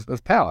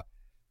of power.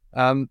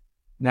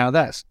 Now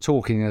that's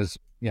talking as,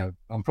 you know,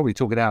 I'm probably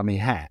talking out of my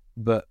hat,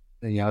 but,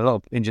 you know, a lot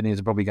of engineers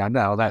are probably going,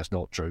 no, that's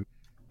not true.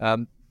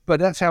 But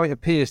that's how it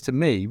appears to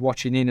me,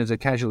 watching in as a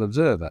casual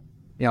observer.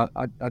 You know,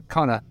 I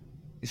kind of,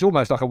 it's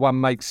almost like a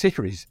one-make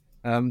series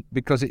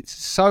because it's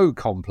so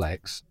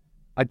complex.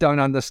 I don't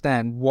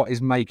understand what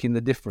is making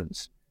the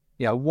difference.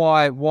 You know,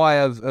 why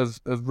of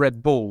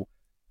Red Bull,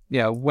 you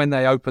know, when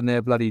they open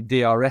their bloody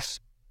DRS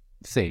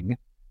thing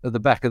at the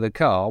back of the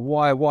car,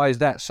 why is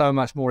that so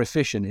much more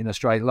efficient in a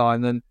straight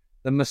line than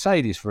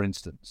Mercedes, for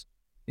instance?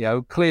 You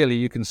know, clearly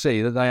you can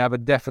see that they have a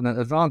definite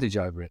advantage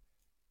over it.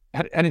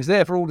 And it's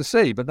there for all to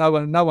see, but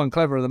no one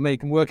cleverer than me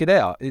can work it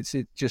out.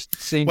 It just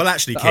seems... Well,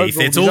 actually, Keith,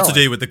 it's all to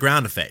do with the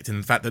ground effect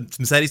and the fact that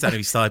Mercedes don't have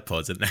any side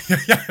pods.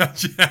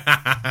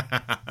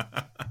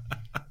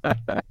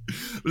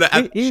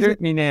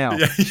 Shoot me now.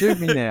 Shoot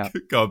me now.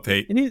 Go on,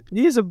 Pete.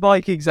 Here's a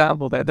bike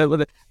example there.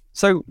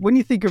 So when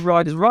you think of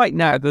riders right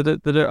now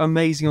that are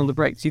amazing on the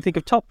brakes, you think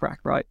of Toprak,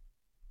 right?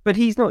 But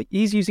he's not.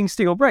 He's using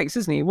steel brakes,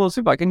 isn't he? Well,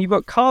 Superbike, and you've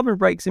got carbon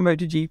brakes in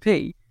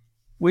MotoGP,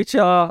 which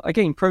are,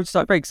 again,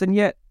 prototype brakes, and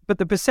yet... But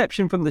the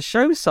perception from the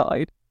show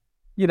side,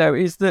 you know,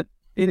 is that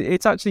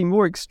it's actually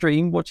more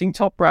extreme watching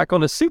Toprak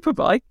on a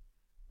superbike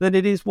than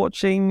it is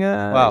watching...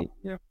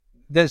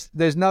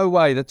 There's no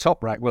way that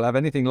Toprak will have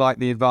anything like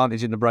the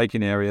advantage in the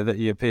braking area that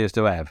he appears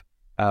to have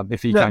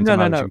if he came to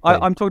MotoGP. No.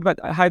 I'm talking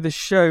about how the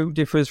show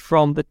differs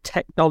from the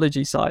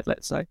technology side,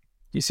 let's say. Do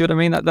you see what I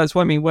mean? That's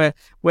what I mean, where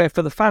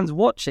for the fans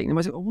watching, they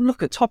might say, oh,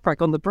 look at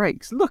Toprak on the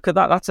brakes. Look at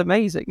that. That's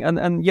amazing.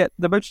 And yet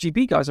the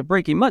MotoGP guys are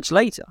braking much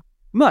later,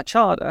 much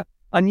harder.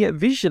 And yet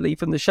visually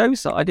from the show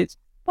side, it's,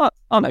 oh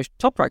no,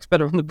 Toprak's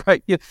better on the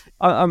brake.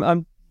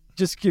 I'm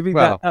just giving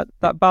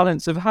that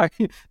balance of how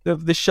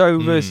the show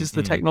versus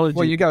the technology.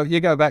 Well, you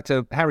go back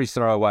to Harry's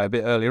throwaway a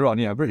bit earlier on.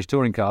 You know, British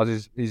touring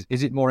cars is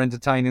it more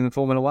entertaining than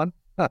Formula One?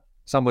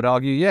 Some would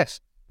argue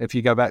yes. If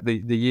you go back the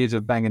years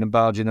of banging and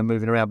barging and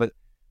moving around, but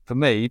for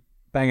me,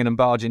 banging and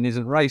barging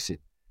isn't racing.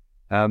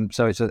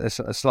 So it's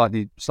a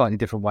slightly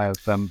different way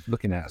of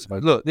looking at it, I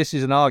suppose. Look, this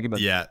is an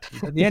argument. Yeah.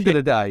 At the end of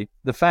the day,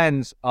 the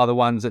fans are the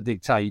ones that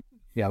dictate,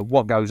 you know,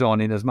 what goes on,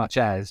 in as much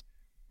as,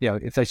 you know,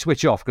 if they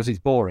switch off because it's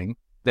boring,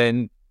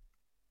 then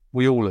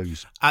we all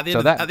lose. At the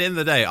end of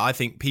the day, I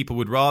think people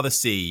would rather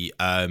see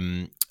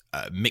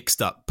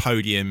mixed up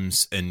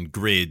podiums and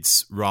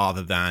grids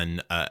rather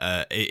than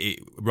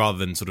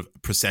sort of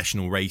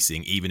processional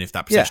racing. Even if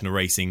that processional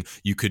racing,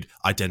 you could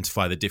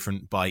identify the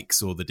different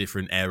bikes or the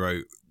different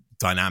aero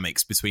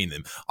dynamics between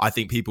them. I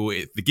think people,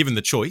 if they're given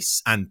the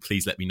choice, and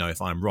please let me know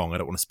if I'm wrong, I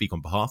don't want to speak on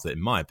behalf of it,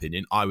 in my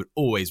opinion, I would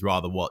always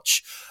rather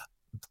watch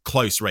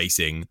close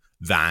racing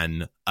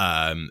than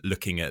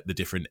looking at the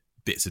different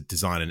bits of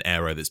design and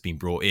aero that's been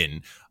brought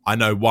in. I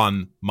know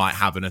one might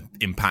have an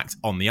impact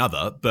on the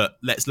other, but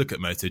let's look at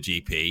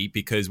MotoGP,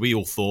 because we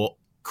all thought,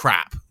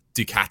 crap,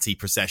 Ducati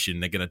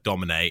procession, they're going to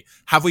dominate.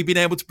 Have we been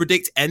able to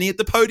predict any of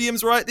the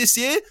podiums right this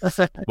year?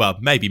 Well,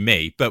 maybe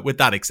me, but with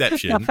that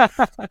exception,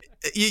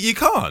 you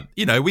can't.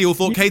 You know, we all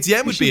thouut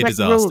KTM would be a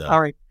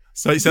disaster.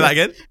 So say that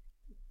again?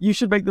 You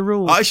should make the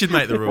rules. I should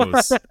make the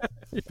rules.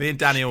 Me and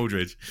Danny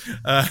Aldridge.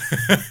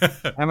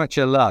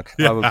 Amateur luck,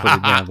 I would put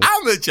it down.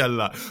 Amateur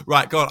luck.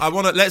 Right, go on. I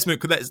want to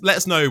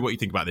let's know what you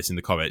think about this in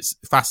the comments.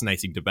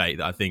 Fascinating debate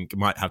that I think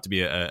might have to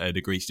be an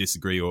agree to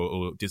disagree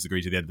or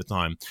disagree to the end of the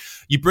time.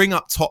 You bring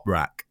up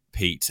Toprak,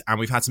 Pete, and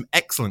we've had some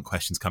excellent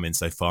questions come in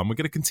so far, and we're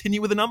going to continue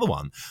with another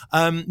one.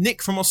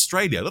 Nick from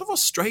Australia. A lot of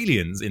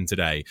Australians in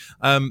today.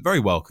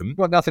 Very welcome.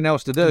 Got nothing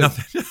else to do.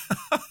 Nothing.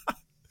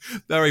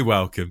 Very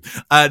welcome.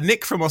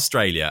 Nick from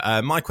Australia.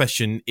 My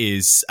question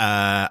is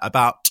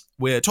about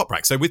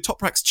Toprak. So with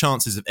Toprak's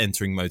chances of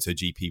entering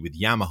MotoGP with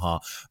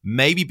Yamaha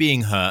maybe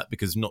being hurt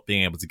because of not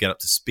being able to get up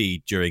to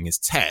speed during his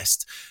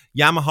test,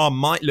 Yamaha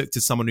might look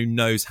to someone who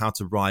knows how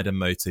to ride a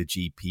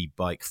MotoGP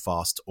bike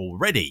fast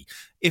already.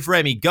 If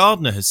Remy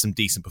Gardner has some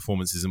decent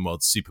performances in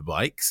World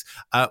Superbikes,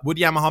 would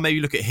Yamaha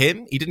maybe look at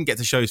him? He didn't get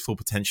to show his full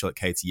potential at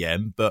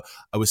KTM, but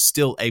I was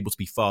still able to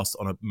be fast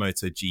on a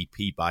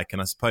MotoGP bike.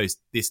 And I suppose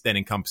this then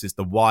encompasses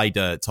the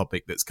wider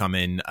topic that's come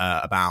in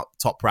about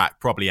Toprak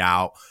probably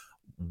out,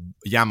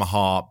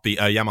 Yamaha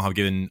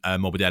giving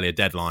Morbidelli a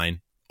deadline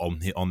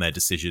on their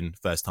decision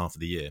first half of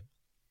the year.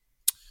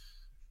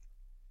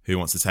 Who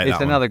wants to take that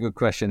one? It's another good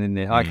question in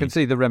there. I can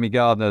see the Remy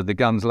Gardner, the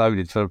guns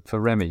loaded for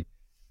Remy.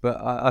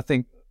 But I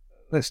think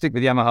let's stick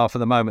with Yamaha for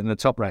the moment in the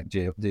Toprak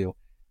deal.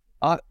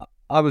 I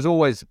I was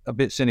always a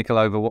bit cynical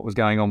over what was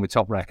going on with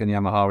Toprak and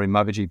Yamaha in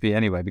MotoGP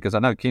anyway, because I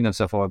know Kenan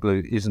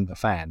Sofuoglu isn't a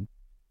fan.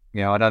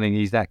 I don't think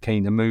he's that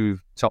keen to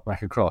move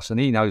Toprak across, and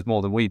he knows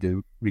more than we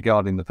do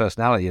regarding the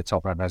personality of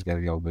Toprak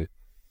Razgatlioglu.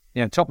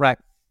 Toprak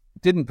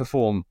didn't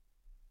perform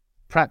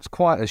perhaps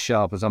quite as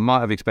sharp as I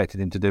might have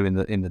expected him to do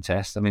in the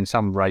test. I mean,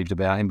 some raved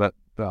about him, but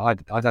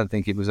I don't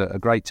think it was a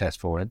great test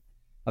for him.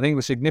 I think it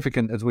was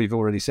significant, as we've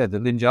already said,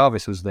 that Lynn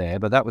Jarvis was there,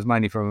 but that was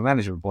mainly from a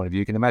management point of view.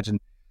 You can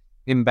imagine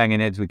him banging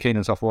heads with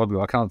Kenan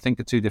Sofuoglu. I can't think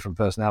of two different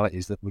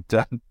personalities that would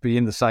be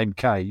in the same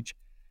cage.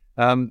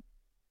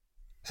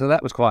 So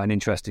that was quite an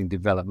interesting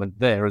development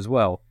there as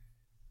well.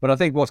 But I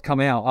think what's come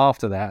out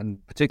after that,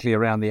 and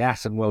particularly around the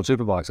Assen World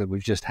Superbikes that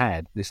we've just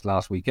had this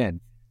last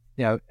weekend,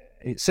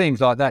 it seems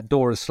like that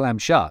door has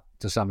slammed shut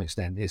to some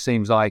extent. It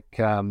seems like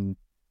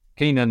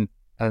Kenan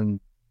and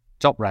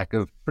Toprak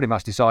have pretty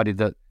much decided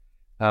that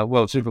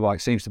World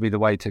Superbike seems to be the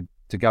way to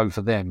go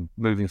for them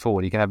moving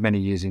forward. He can have many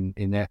years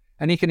in there,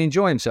 and he can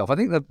enjoy himself. I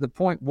think the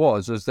point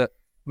was that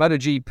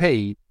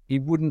MotoGP, he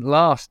wouldn't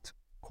last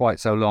quite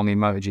so long in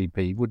MotoGP.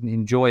 He wouldn't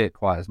enjoy it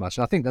quite as much.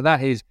 And I think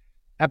that is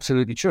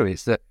absolutely true.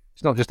 It's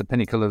not just a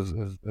pinnacle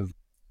of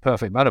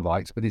perfect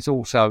motorbikes, but it's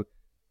also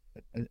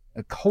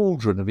a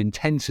cauldron of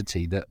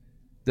intensity that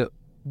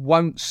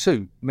won't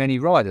suit many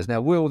riders.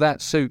 Now, will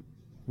that suit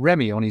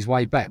Remy on his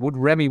way back? Would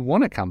Remy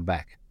want to come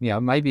back?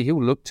 Maybe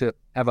he'll look to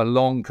have a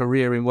long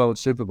career in World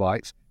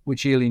Superbikes,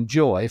 which he'll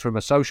enjoy from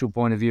a social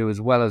point of view as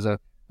well as a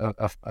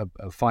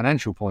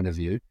financial point of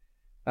view.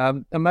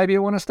 And maybe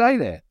he'll want to stay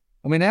there.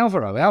 I mean,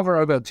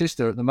 Alvaro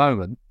Bautista at the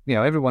moment,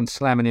 everyone's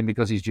slamming him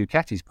because his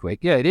Ducati's quick.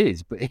 Yeah, it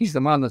is, but he's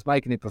the one that's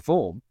making it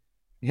perform.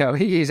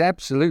 He is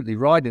absolutely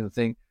riding the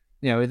thing.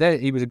 He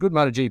was a good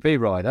MotoGP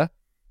rider.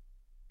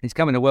 He's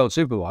coming to World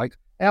Superbike.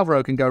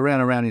 Alvaro can go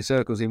round and round in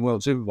circles in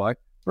World Superbike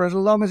for as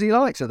long as he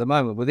likes at the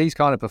moment with these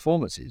kind of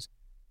performances.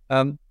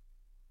 I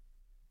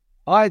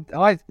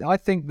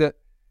think that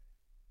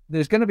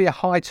there's going to be a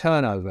high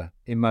turnover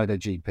in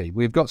MotoGP.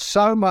 We've got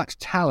so much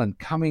talent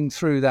coming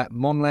through that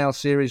Monreal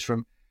series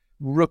from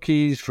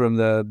rookies, from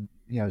the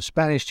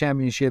Spanish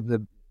Championship,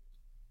 the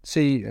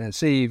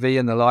CEV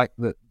and the like,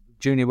 the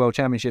Junior World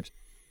Championships.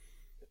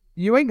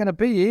 You ain't going to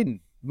be in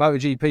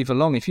MotoGP for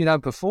long if you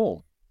don't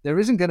perform. There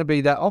isn't going to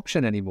be that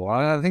option anymore.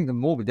 I think the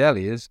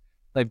Morbidelli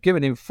they've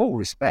given him full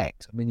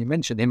respect. I mean, you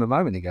mentioned him a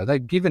moment ago.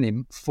 They've given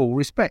him full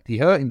respect. He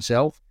hurt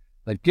himself.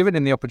 They've given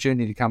him the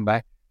opportunity to come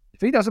back.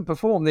 If he doesn't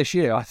perform this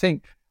year,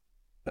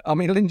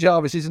 Lynn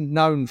Jarvis isn't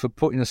known for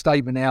putting a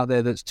statement out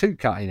there that's too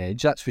cutting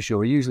edge, that's for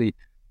sure. He usually,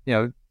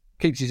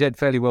 keeps his head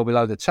fairly well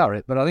below the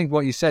turret. But I think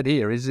what you said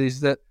here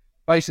is that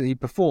basically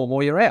perform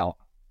or you're out,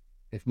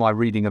 if my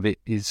reading of it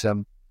is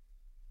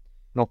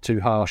not too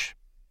harsh.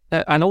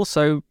 And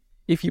also,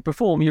 if you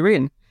perform, you're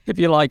in, if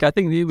you like. I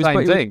think it was,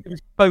 it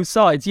was both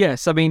sides,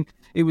 yes. I mean,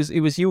 it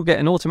was you'll get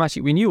an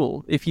automatic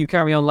renewal if you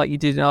carry on like you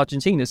did in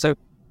Argentina. So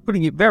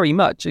putting it very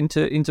much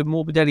into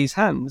Morbidelli's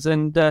hands.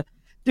 And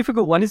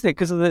difficult one, isn't it?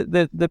 Because of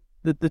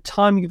the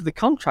timing of the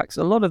contracts.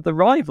 A lot of the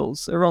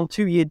rivals are on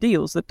 2-year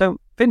deals that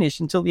don't finish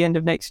until the end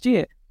of next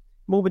year.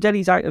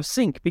 Morbidelli's out of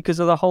sync because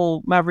of the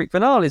whole Maverick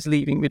Vinales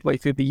leaving midway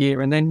through the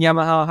year, and then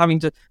Yamaha having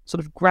to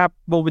sort of grab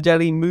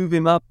Morbidelli, move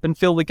him up and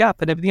fill the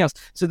gap and everything else.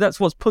 So that's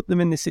what's put them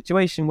in this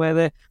situation where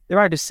they're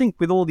out of sync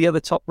with all the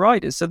other top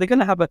riders. So they're going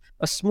to have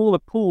a smaller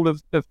pool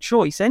of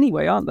choice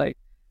anyway, aren't they?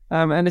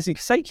 And as you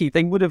say, Keith,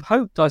 they would have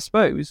hoped, I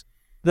suppose,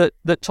 that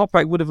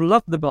Toprak would have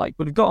loved the bike,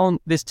 would have got on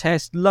this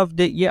test, loved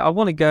it, yeah, I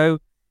want to go,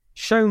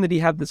 shown that he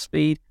had the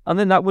speed, and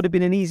then that would have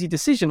been an easy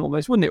decision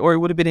almost, wouldn't it? Or it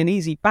would have been an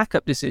easy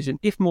backup decision.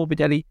 If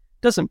Morbidelli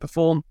doesn't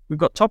perform, we've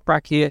got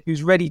Toprak here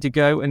who's ready to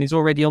go and is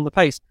already on the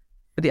pace.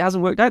 But it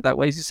hasn't worked out that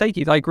way. As you say,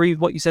 Keith, I agree with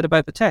what you said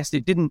about the test.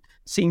 It didn't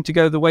seem to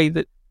go the way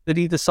that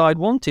either side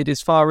wanted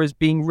as far as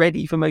being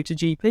ready for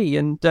MotoGP.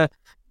 And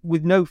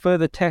with no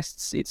further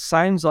tests, it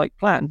sounds like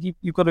planned.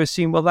 You've got to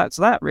assume, well, that's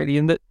that really,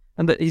 and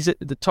that he's at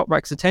the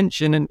Toprak's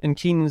attention and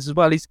Kenan's as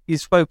well.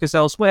 His focus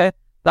elsewhere,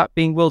 that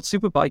being World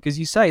Superbike, as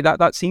you say.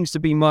 That seems to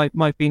be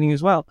my feeling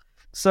as well.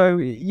 So,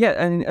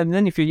 yeah, and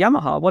then if you're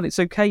Yamaha, well, it's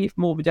okay if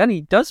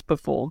Morbidelli does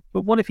perform,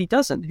 but what if he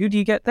doesn't? Who do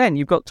you get then?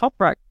 You've got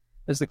Toprak,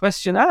 as the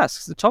question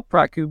asks. The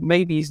Toprak, who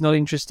maybe he's not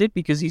interested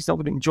because he's not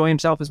going to enjoy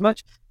himself as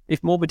much.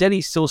 If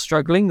Morbidelli's still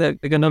struggling, they're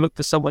going to look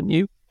for someone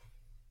new.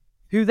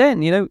 Who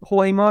then?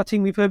 Jorge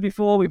Martin, we've heard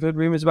before. We've heard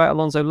rumours about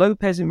Alonso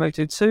Lopez in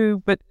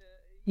Moto2, but,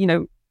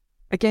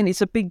 again,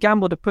 it's a big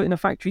gamble to put in a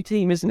factory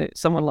team, isn't it?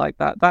 Someone like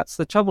that. That's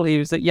the trouble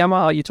here, is that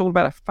Yamaha, you're talking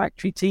about a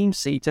factory team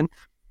seat, and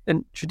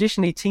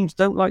traditionally teams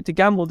don't like to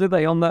gamble, do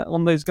they, on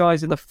those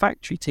guys in the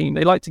factory team?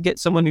 They like to get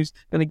someone who's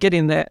going to get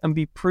in there and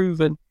be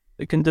proven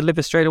that can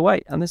deliver straight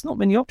away. And there's not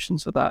many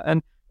options for that.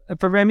 And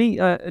for Remy,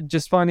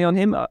 just finally on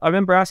him, I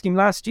remember asking him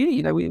last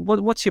year,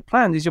 what's your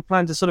plan? Is your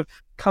plan to sort of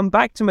come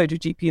back to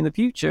MotoGP in the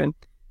future? And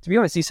to be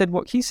honest, he said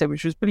what he said,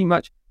 which was pretty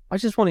much, I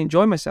just want to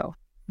enjoy myself.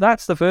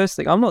 That's the first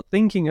thing. I'm not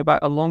thinking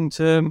about a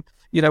long-term,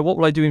 what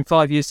will I do in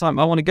 5 years' time?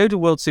 I want to go to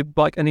World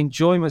Superbike and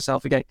enjoy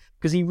myself again,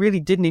 because he really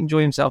didn't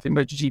enjoy himself in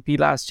MotoGP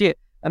last year,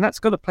 and that's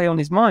got to play on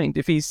his mind.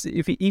 Even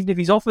if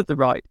he's offered the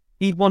ride,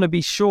 he'd want to be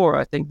sure,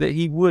 I think, that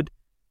he would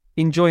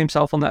enjoy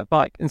himself on that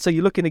bike. And so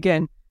you're looking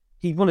again,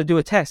 he'd want to do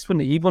a test,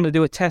 wouldn't he? He'd want to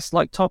do a test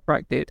like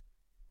Toprak did.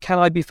 Can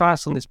I be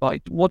fast on this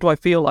bike? What do I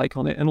feel like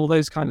on it? And all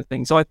those kind of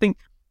things. So I think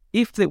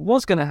if it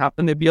was going to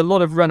happen, there'd be a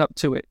lot of run up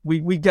to it.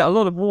 We'd get a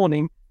lot of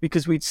warning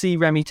because we'd see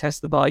Remy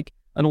test the bike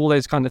and all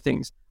those kind of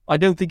things. I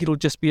don't think it'll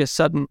just be a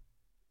sudden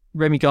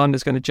Remy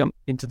Gardner's going to jump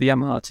into the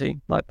Yamaha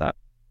team like that.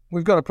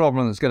 We've got a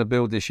problem that's going to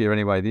build this year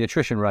anyway. The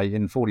attrition rate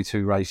in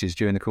 42 races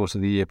during the course of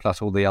the year, plus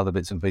all the other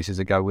bits and pieces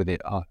that go with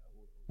it,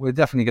 we're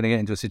definitely going to get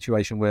into a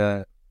situation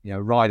where,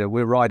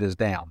 we're riders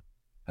down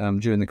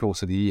during the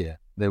course of the year.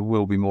 There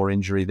will be more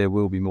injury. There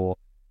will be more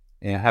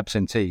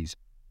absentees.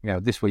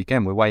 This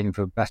weekend we're waiting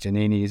for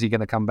Bastianini. Is he going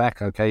to come back?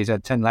 Okay, he's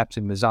had 10 laps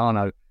in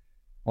Misano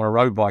on a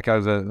road bike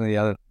on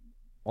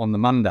the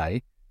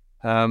Monday.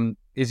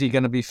 Is he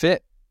going to be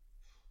fit?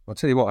 I'll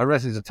tell you what,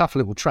 Jerez is a tough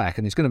little track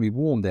and it's going to be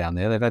warm down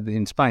there.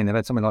 In Spain, they've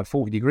had something like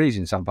 40 degrees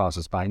in some parts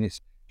of Spain.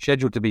 It's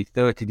scheduled to be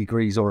 30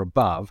 degrees or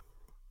above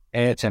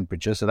air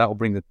temperature, so that will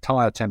bring the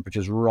tyre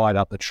temperatures right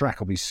up. The track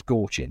will be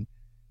scorching.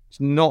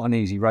 It's not an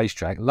easy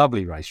racetrack.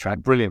 Lovely racetrack,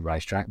 brilliant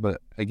racetrack, but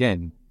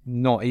again,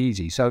 not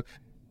easy. So,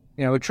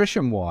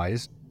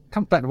 attrition-wise,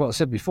 comes back to what I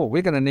said before,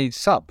 we're going to need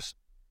subs.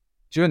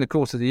 During the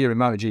course of the year in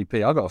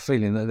MotoGP, I've got a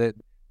feeling that they're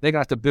going to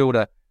have to build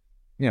a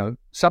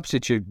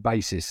substitute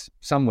basis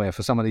somewhere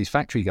for some of these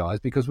factory guys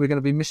because we're going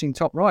to be missing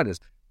top riders.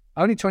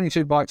 Only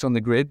 22 bikes on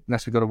the grid,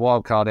 unless we've got a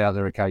wild card out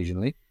there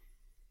occasionally.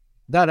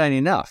 That ain't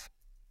enough.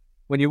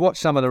 When you watch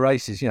some of the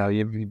races, I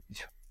don't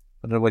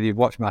know whether you've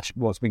watched much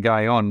what's been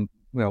going on.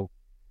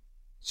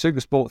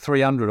 Supersport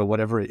 300 or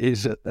whatever it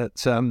is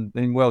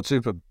in World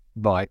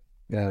Superbike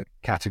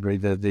category,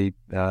 the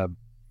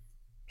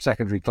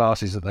secondary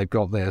classes that they've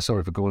got there.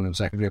 Sorry for calling them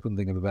secondary. I couldn't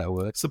think of a better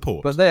word.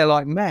 Support. But they're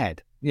like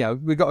mad.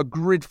 We've got a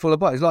grid full of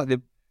bikes.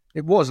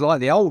 It was like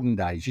the olden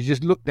days. You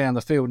just look down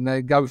the field and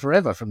they go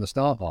forever from the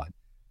start line.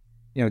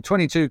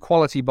 22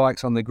 quality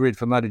bikes on the grid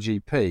for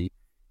MotoGP.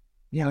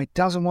 It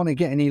doesn't want to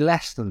get any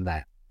less than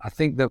that. I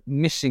think that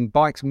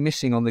bikes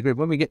missing on the grid,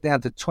 when we get down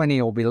to 20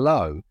 or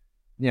below,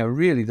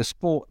 really the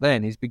sport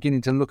then is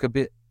beginning to look a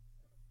bit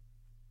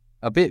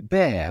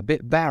bare, a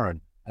bit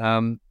barren.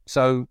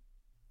 So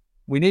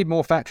we need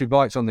more factory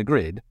bikes on the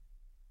grid,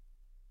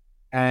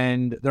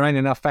 and there ain't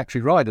enough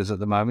factory riders at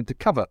the moment to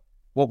cover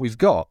what we've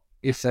got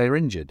if they're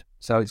injured.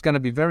 So it's going to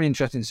be very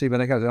interesting to see where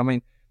that goes. I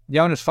mean,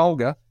 Jonas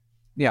Folger,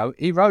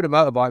 he rode a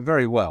motorbike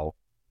very well,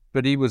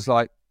 but he was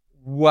like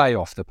way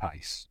off the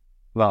pace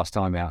last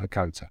time out at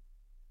Kota.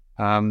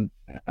 And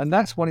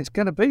that's what it's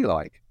going to be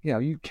like.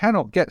 You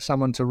cannot get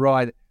someone to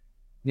ride,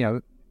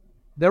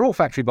 they're all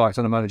factory bikes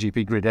on a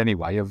MotoGP grid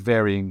anyway, of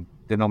varying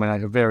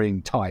denominator,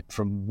 varying type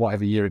from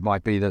whatever year it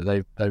might be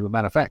that they were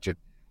manufactured.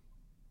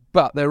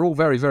 But they're all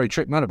very, very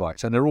trick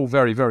motorbikes, and they're all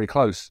very, very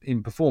close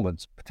in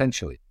performance,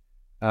 potentially.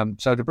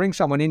 So to bring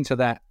someone into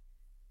that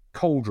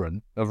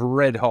cauldron of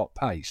red-hot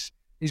pace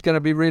is going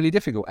to be really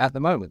difficult at the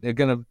moment. They're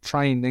going to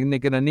train, and they're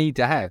going to need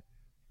to have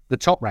the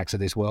top racks of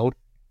this world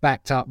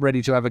backed up,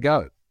 ready to have a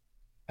go.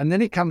 And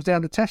then it comes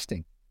down to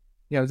testing.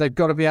 They've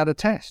got to be able to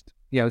test.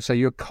 So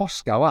your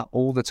costs go up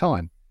all the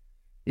time.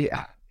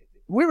 Yeah,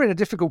 we're in a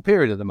difficult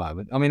period at the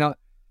moment. I mean,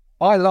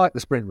 I like the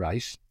sprint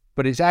race,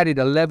 but it's added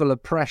a level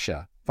of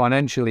pressure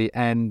financially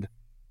and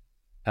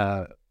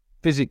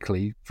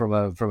physically from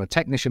a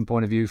technician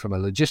point of view, from a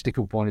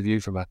logistical point of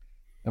view, from a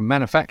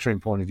manufacturing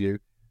point of view.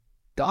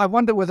 I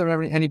wonder whether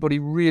anybody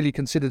really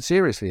considered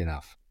seriously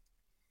enough.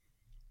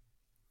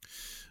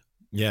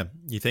 Yeah,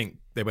 you think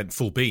they went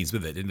full beans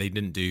with it, and they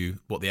didn't do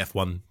what the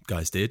F1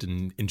 guys did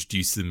and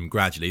introduce them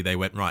gradually. They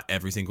went right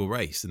every single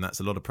race, and that's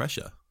a lot of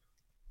pressure.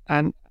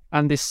 And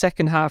this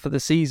second half of the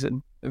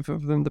season,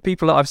 from the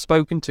people that I've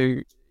spoken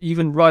to,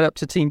 even right up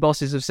to team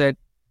bosses, have said,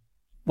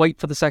 wait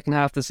for the second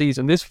half of the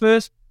season. This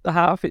first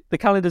half, the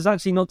calendar's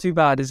actually not too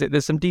bad, is it?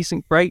 There's some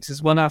decent breaks.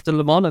 There's one after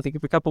Le Mans, I think,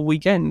 of a couple of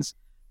weekends.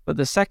 But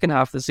the second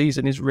half of the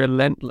season is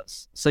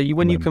relentless. So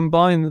when you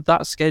combine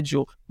that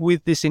schedule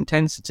with this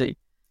intensity,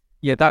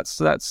 that's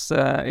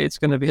it's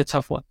going to be a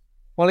tough one.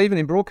 Well, even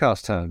in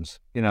broadcast terms,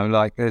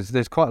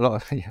 there's quite a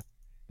lot of.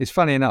 It's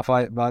funny enough.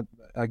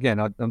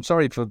 I'm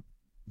sorry for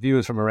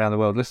viewers from around the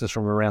world, listeners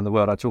from around the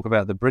world. I talk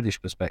about the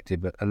British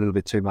perspective, but a little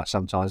bit too much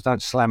sometimes.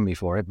 Don't slam me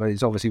for it, but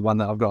it's obviously one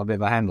that I've got a bit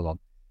of a handle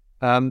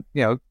on.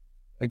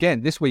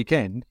 Again, this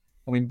weekend,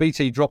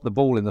 BT dropped the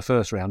ball in the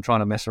first round,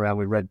 trying to mess around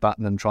with Red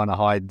Button and trying to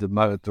hide the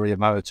Moto3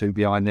 and Moto2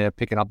 behind there,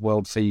 picking up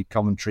world feed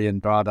commentary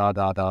and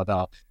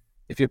da.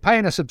 If you're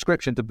paying a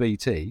subscription to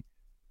BT,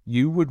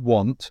 you would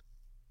want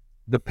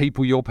the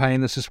people you're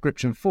paying the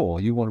subscription for.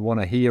 You want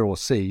to hear or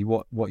see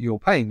what you're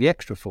paying the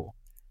extra for.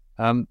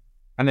 And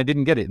they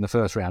didn't get it in the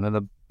first round, and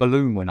the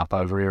balloon went up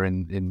over here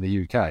in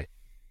the UK.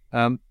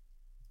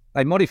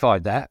 They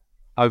modified that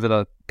over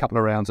the couple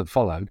of rounds that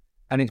followed,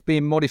 and it's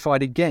being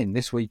modified again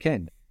this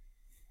weekend.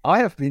 I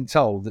have been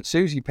told that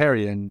Susie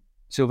Perry and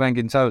Sylvain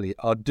Guintoli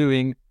are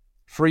doing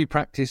free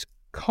practice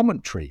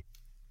commentary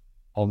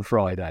on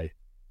Friday.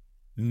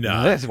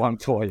 No. There's one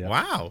for you.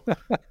 Wow.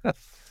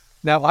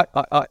 Now,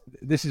 I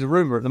this is a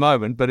rumour at the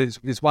moment, but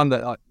it's one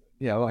that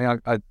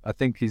I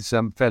think he's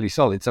fairly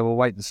solid. So we'll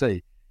wait and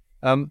see.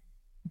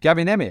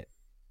 Gavin Emmett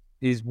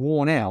is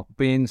worn out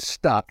being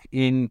stuck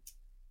in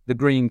the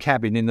green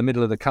cabin in the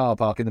middle of the car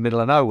park in the middle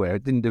of nowhere.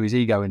 It didn't do his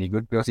ego any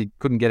good because he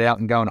couldn't get out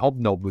and go and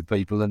hobnob with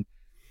people and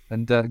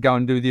go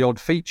and do the odd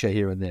feature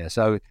here and there.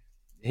 So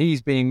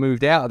he's being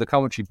moved out of the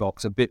commentary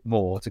box a bit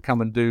more to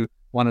come and do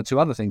one or two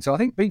other things. So I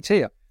think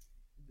BT,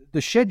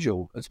 the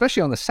schedule,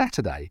 especially on a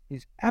Saturday,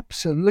 is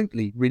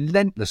absolutely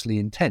relentlessly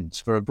intense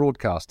for a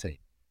broadcast team.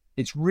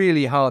 It's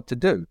really hard to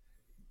do.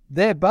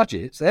 Their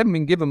budgets, they haven't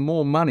been given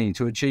more money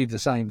to achieve the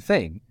same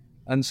thing,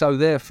 and so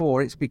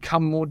therefore it's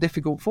become more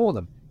difficult for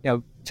them.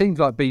 Teams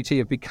like BT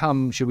have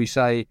become, shall we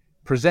say,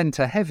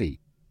 presenter heavy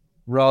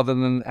rather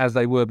than, as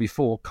they were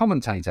before,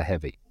 commentator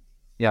heavy.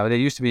 There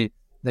used to be,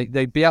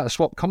 they'd be able to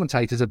swap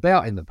commentators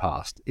about in the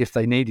past if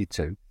they needed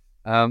to,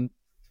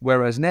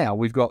 whereas now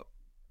we've got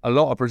a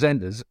lot of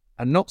presenters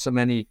and not so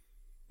many,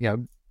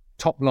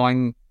 top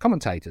line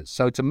commentators.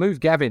 So to move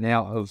Gavin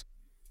out of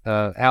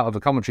a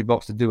commentary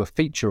box to do a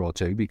feature or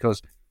two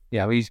because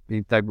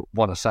they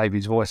want to save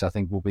his voice, I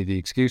think will be the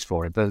excuse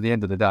for it. But at the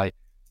end of the day,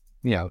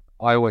 I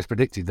always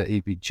predicted that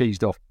he'd be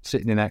cheesed off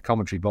sitting in that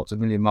commentary box a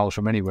million miles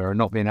from anywhere and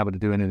not being able to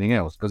do anything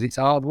else because it's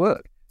hard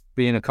work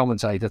being a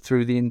commentator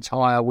through the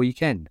entire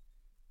weekend,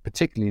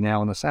 particularly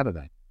now on a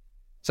Saturday.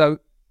 So,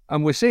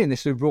 and we're seeing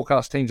this through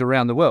broadcast teams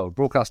around the world.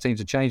 Broadcast teams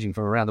are changing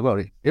from around the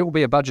world. It will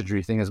be a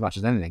budgetary thing as much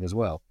as anything as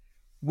well.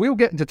 We'll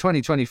get into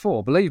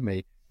 2024. Believe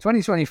me,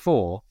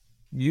 2024,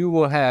 you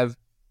will have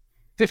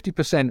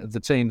 50% of the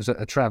teams that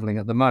are travelling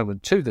at the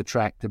moment to the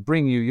track to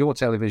bring you your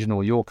television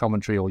or your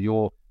commentary or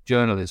your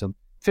journalism.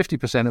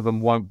 50% of them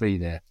won't be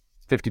there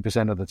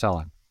 50% of the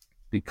time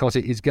because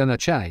it is going to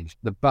change.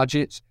 The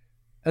budgets,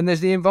 and there's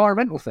the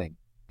environmental thing.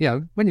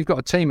 When you've got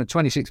a team of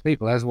 26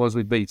 people, as was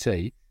with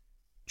BT,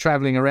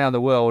 travelling around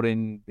the world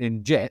in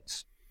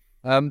jets,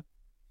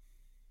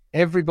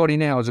 everybody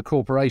now as a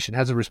corporation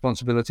has a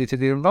responsibility to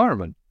the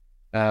environment.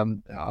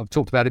 I've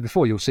talked about it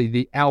before. You'll see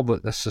the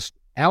Albert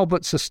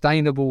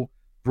Sustainable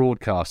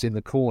Broadcast in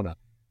the corner.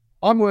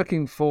 I'm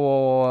working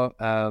for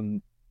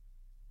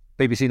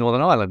BBC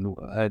Northern Ireland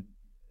in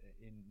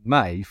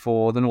May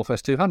for the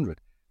Northwest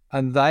 200,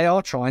 and they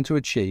are trying to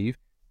achieve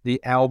the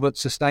Albert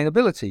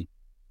Sustainability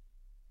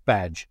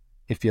badge,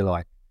 if you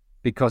like,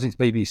 because it's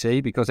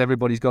BBC, because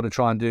everybody's got to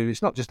try and do,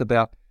 it's not just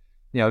about,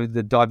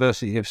 the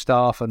diversity of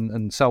staff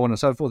and so on and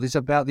so forth, it's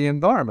about the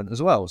environment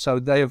as well. So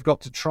they have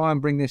got to try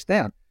and bring this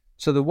down.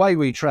 So the way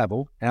we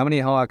travel, how many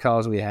hire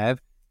cars we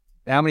have,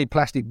 how many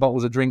plastic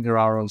bottles of drink there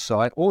are on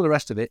site, all the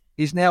rest of it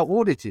is now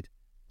audited.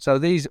 So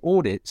these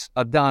audits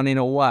are done in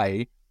a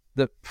way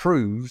that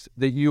proves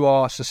that you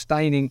are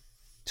sustaining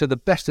to the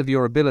best of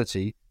your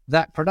ability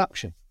that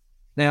production.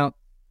 Now,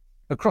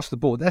 across the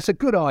board, that's a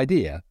good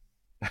idea,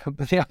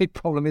 but the only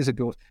problem is, of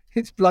course,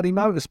 it's bloody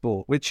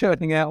motorsport. We're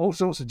churning out all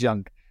sorts of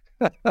junk.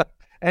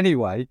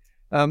 Anyway,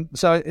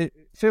 so it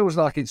feels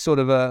like it's sort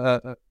of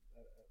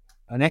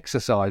an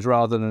exercise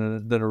rather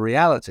than a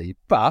reality,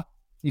 but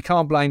you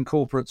can't blame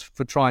corporates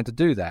for trying to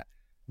do that.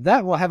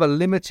 That will have a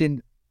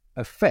limiting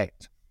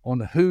effect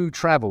on who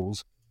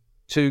travels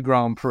to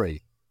Grand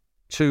Prix,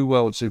 to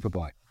World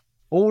Superbike.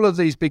 All of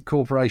these big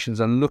corporations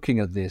are looking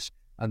at this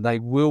and they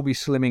will be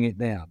slimming it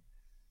down.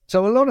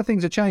 So a lot of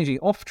things are changing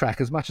off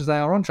track as much as they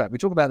are on track. We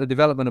talk about the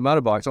development of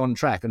motorbikes on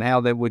track and how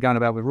we're going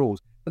about with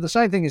rules, but the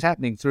same thing is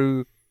happening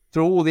through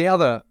all the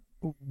other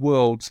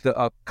worlds that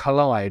are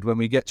collide when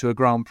we get to a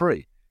Grand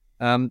Prix.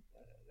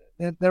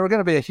 There are going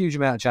to be a huge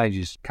amount of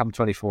changes come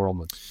 24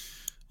 onwards.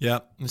 Yeah,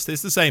 it's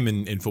the same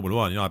in Formula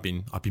One. I've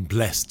been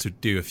blessed to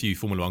do a few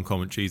Formula One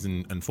commentaries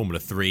and Formula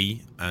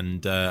 3,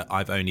 and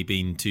I've only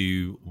been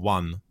to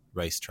one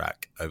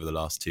racetrack over the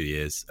last 2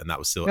 years, and that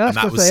was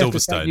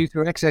Silverstone. You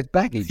through excess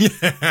baggage.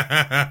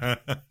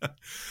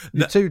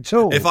 You're too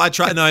tall. If I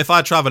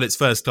travel, it's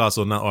first class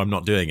or not, or I'm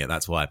not doing it.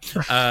 That's why.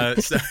 I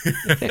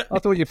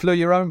thought you flew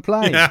your own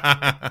plane.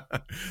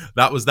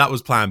 That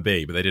was Plan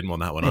B, but they didn't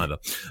want that one either.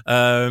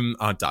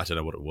 I don't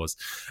know what it was.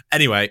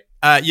 Anyway,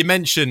 you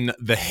mentioned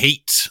the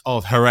heat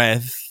of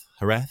Jerez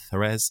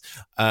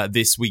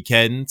this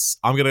weekend.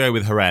 I'm going to go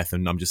with Jerez,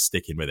 and I'm just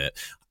sticking with it.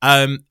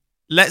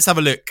 Let's have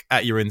a look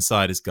at your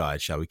insider's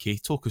guide, shall we,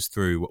 Keith? Talk us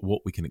through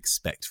what we can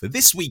expect for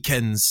this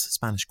weekend's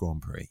Spanish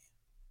Grand Prix.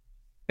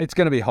 It's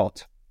going to be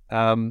hot.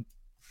 Find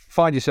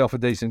yourself a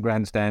decent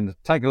grandstand.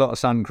 Take a lot of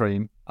sun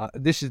cream.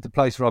 This is the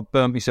place where I've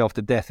burnt myself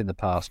to death in the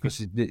past, because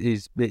it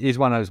is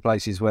one of those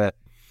places where,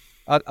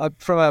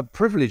 from a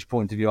privilege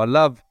point of view, I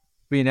love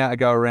being able to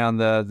go around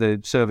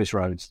the service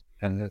roads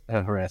and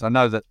Jerez. I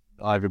know that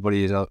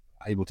everybody is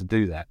able to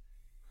do that.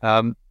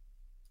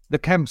 The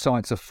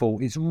campsites are full.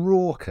 It's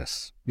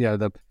raucous.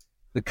 The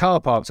car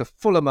parks are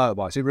full of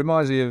motorbikes. It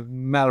reminds me of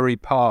Mallory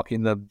Park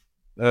in the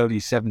early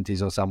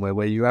 70s or somewhere,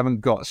 where you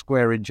haven't got a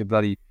square inch of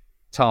bloody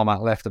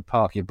tarmac left to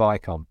park your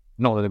bike on.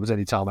 Not that there was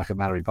any tarmac at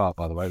Mallory Park,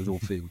 by the way. It was all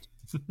fields.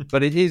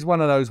 But it is one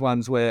of those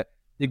ones where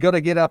you've got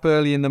to get up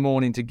early in the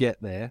morning to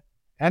get there.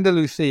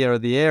 Andalusia,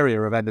 the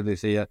area of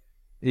Andalusia,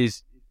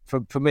 is,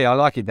 for me, I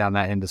like it down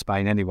that end of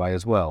Spain anyway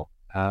as well.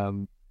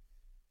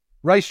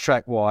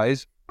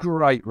 racetrack-wise,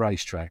 great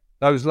racetrack.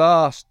 Those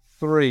last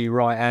 3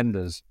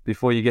 right-handers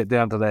before you get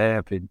down to the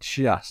hairpin,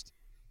 just,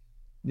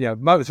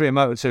 Moto 3 and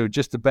Moto 2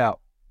 just about,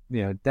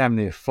 damn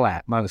near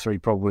flat. Moto 3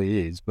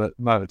 probably is, but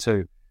Moto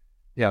 2,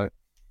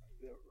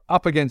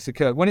 up against the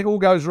curve. When it all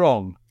goes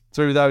wrong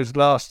through those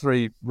last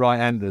 3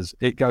 right-handers,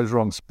 it goes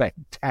wrong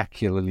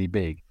spectacularly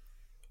big.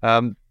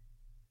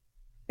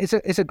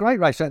 It's a great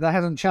racetrack that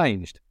hasn't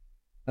changed.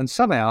 And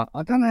somehow,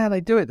 I don't know how they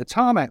do it. The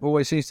tarmac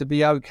always seems to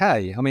be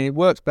okay. I mean, it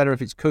works better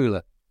if it's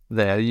cooler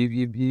there.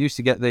 You used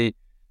to get the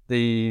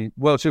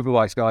World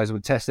Superbikes guys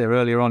would test there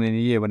earlier on in the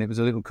year when it was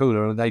a little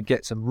cooler, and they'd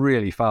get some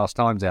really fast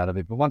times out of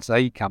it. But once the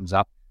heat comes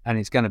up, and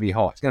it's going to be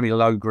hot, it's going to be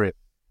low grip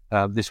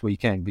this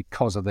weekend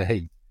because of the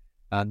heat.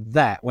 And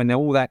when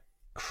all that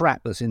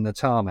crap that's in the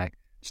tarmac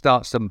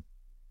starts to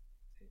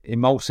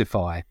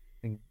emulsify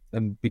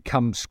and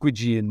become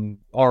squidgy and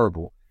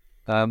horrible,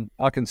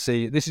 I can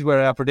see this is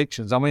where our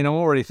predictions. I mean, I'm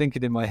already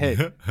thinking in my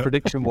head,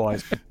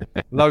 prediction-wise,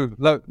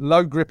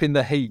 low grip in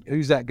the heat.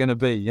 Who's that going to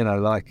be?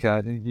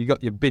 You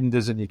got your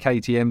Binders and your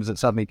KTMs that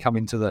suddenly come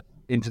into the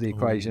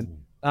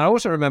equation. And I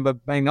also remember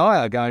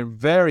Bagnaia going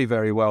very,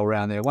 very well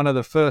around there. One of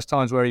the first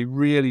times where he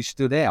really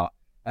stood out,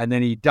 and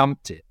then he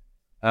dumped it,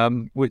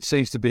 which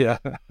seems to be a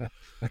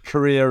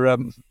career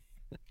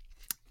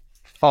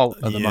fault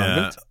at the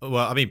moment.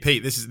 Well, I mean,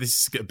 Pete, this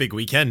is a big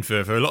weekend for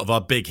a lot of our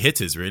big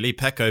hitters, really.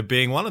 Pecco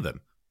being one of them.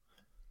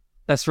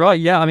 That's right.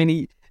 Yeah, I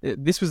mean,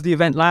 this was the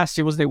event last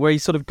year, wasn't it, where he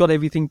sort of got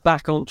everything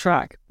back on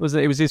track?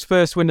 It was his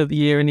first win of the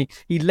year, and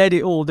he led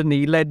it all, didn't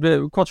he? He led.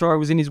 Quattraro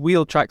was in his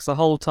wheel tracks the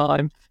whole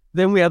time.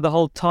 Then we had the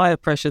whole tyre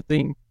pressure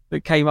thing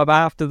that came up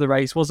after the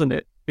race, wasn't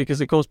it? Because,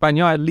 of course,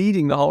 Bagnaia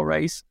leading the whole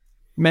race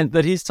meant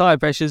that his tyre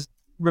pressures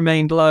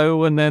remained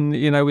low, and then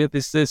we had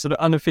this sort of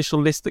unofficial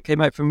list that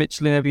came out from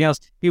Michelin and everything else.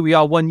 Here we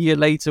are 1 year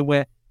later,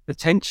 where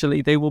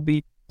potentially they will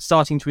be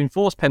starting to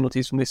enforce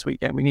penalties from this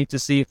weekend. We need to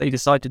see if they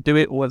decide to do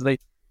it, or whether they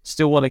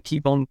still want to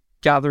keep on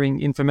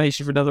gathering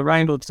information for another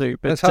round or two.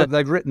 But let's hope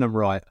they've written them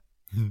right.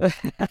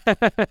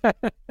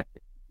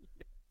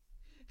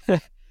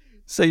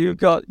 So you've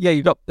got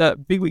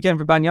that big weekend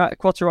for Bagnaia.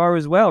 Quattraro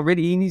as well.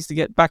 Really, he needs to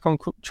get back on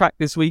track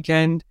this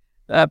weekend.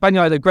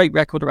 Bagnaia had a great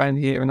record around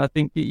here, and I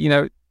think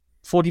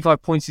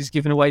 45 points he's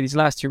given away these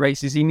last 2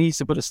 races. He needs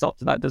to put a stop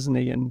to that, doesn't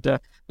he? And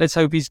let's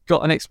hope he's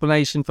got an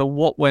explanation for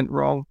what went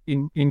wrong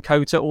in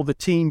COTA, or the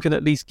team can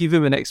at least give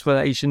him an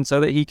explanation so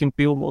that he can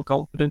feel more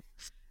confident.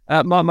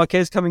 Marc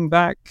Marquez coming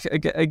back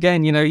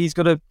again. He's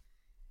got to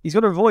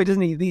avoid,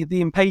 isn't he,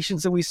 the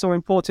impatience that we saw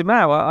in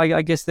Portimao.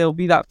 I guess there'll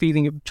be that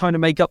feeling of trying to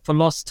make up for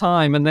lost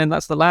time, and then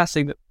that's the last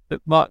thing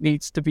that Mark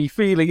needs to be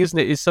feeling, isn't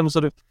it? Is some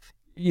sort of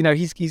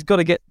he's got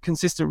to get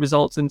consistent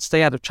results and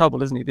stay out of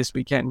trouble, isn't he, this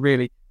weekend,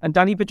 really? And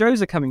Dani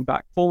Pedrosa coming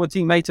back, former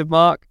teammate of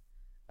Mark,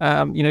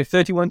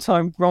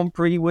 31-time Grand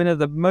Prix winner,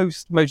 the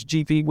most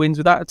GP wins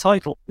without a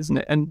title, isn't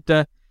it? And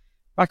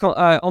back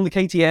on the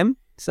KTM,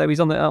 so he's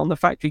on the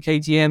factory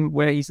KTM,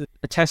 where he's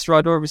a test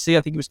rider. Obviously,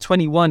 I think he was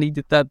 21. He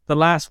did the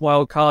last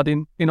wild card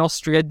in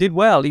Austria, did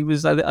well. He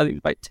was I think it was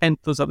about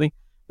 10th or something.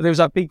 But there was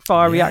that big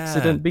fiery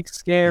accident, big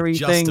scary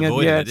thing, and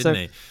didn't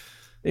he?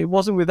 It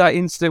wasn't with that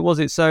incident, was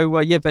it? So,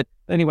 but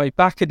anyway,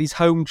 back at his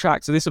home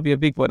track. So this will be a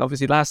big one.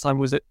 Obviously, last time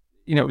was it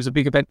was a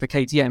big event for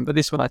KTM, but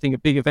this one, I think, a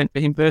big event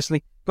for him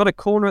personally. Got a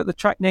corner at the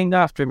track named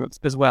after him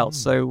as well.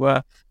 So,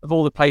 of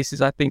all the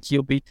places, I think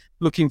he'll be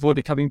looking forward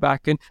to coming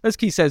back. And as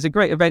Keith says, a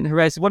great event in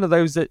Jerez. One of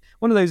those that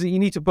you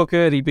need to book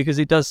early, because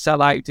it does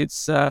sell out.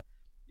 It's,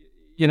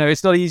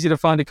 it's not easy to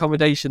find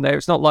accommodation there.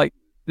 It's not like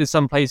there's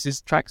some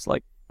places, tracks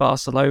like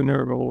Barcelona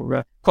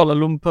or Kuala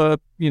Lumpur,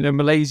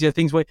 Malaysia,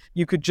 things where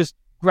you could just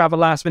grab a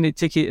last-minute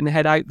ticket and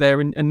head out there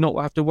and not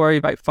have to worry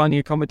about finding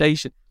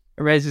accommodation.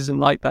 Jerez isn't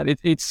like that.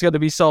 It's going to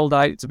be sold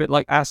out. It's a bit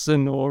like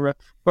Assen or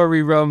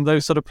Bury Rum,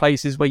 those sort of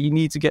places where you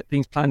need to get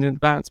things planned in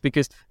advance,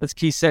 because, as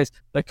Keith says,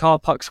 the car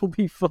parks will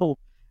be full.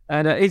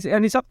 And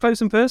it's up close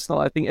and personal.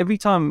 I think every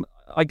time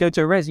I go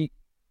to Jerez,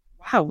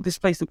 wow, this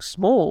place looks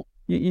small.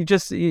 It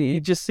just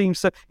seems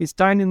so. It's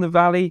down in the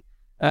valley,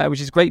 which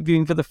is great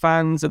viewing for the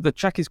fans. The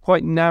track is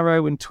quite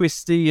narrow and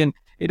twisty, and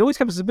it always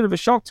comes as a bit of a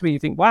shock to me. You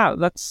think, wow,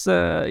 that's,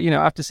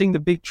 after seeing the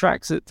big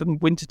tracks at the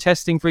winter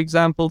testing, for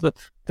example, the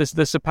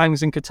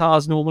Sepangs and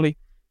Qatars normally,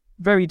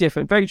 very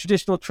different, very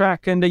traditional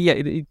track. And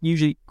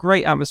usually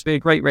great atmosphere,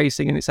 great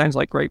racing, and it sounds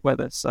like great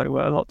weather. So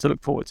a lot to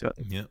look forward to, I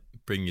think. Yeah.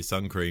 Bring your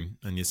sun cream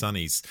and your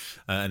sunnies.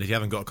 And if you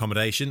haven't got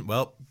accommodation,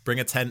 well, bring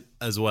a tent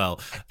as well.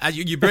 And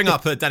you bring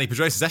up Dani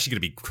Pedrosa is actually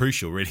going to be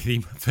crucial, really,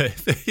 for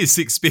his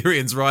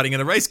experience riding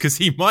in a race, because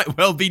he might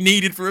well be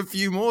needed for a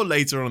few more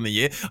later on in the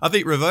year. I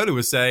think Ravola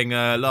was saying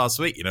last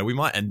week, we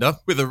might end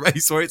up with a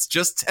race where it's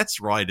just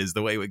test riders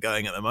the way we're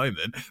going at the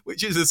moment,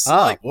 which is a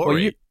slight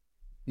worry. Well,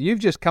 you've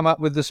just come up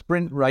with the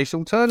sprint race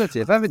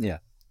alternative, haven't you?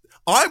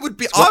 I would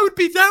be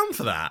down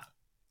for that.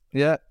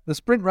 Yeah, the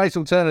sprint race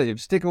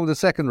alternative. Stick all the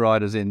second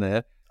riders in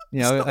there.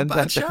 It's not a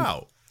bad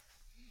shout.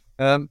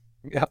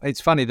 It's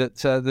funny that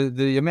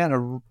the amount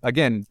of,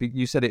 again,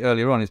 you said it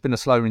earlier on, it's been a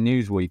slow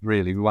news week,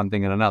 really, with one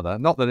thing and another.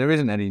 Not that there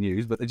isn't any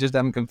news, but they just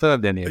haven't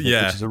confirmed any of it,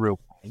 which is a real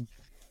pain.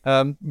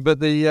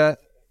 But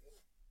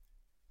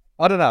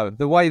I don't know,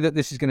 the way that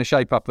this is going to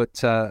shape up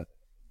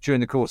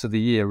during the course of the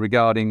year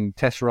regarding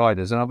test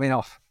riders, and I mean,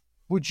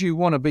 would you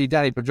want to be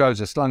Danny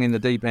Pedrosa slung in the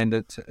deep end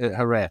at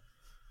Jerez?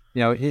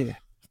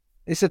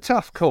 It's a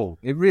tough call.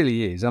 It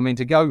really is. I mean,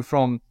 to go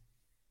from,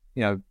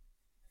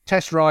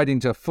 test riding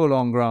to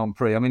full-on Grand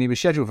Prix. I mean, he was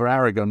scheduled for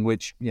Aragon,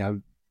 which,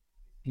 you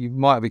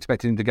might have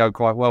expected him to go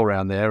quite well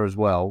around there as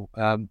well.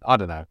 I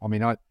don't know. I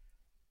mean, I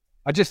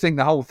just think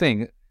the whole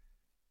thing...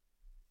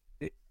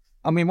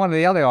 one of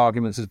the other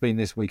arguments has been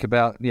this week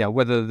about,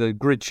 whether the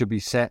grid should be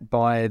set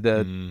by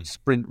the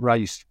sprint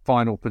race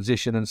final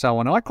position and so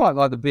on. I quite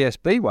like the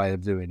BSB way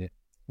of doing it,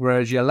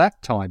 whereas your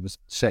lap times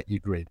set your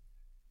grid.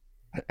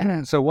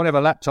 So whatever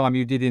lap time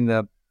you did in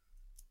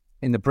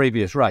the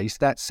previous race,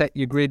 that set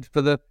your grid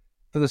for the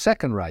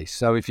second race.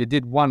 So if you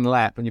did one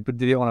lap and you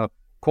did it on a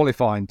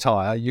qualifying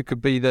tyre, you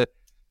could be the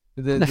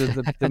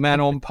man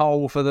on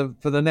pole for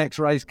the next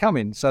race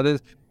coming. So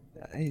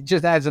it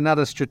just adds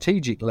another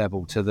strategic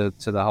level to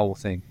the whole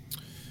thing.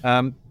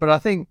 But I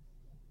think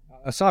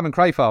Simon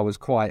Crafar was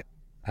quite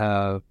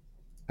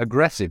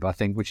aggressive, I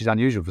think, which is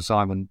unusual for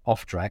Simon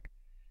off track.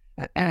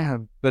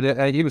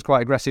 But he was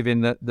quite aggressive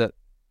in that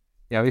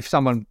if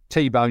someone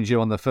T-bones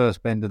you on the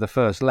first bend of the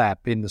first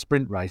lap in the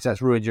sprint race,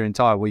 that's ruined your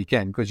entire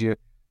weekend because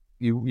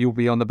you'll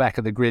be on the back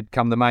of the grid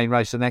come the main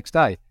race the next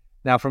day.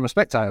 Now, from a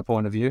spectator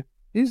point of view,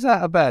 is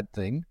that a bad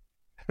thing?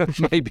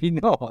 Maybe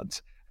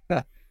not.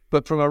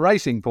 But from a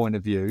racing point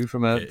of view,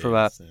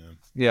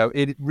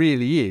 it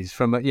really is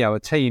from a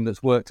team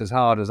that's worked as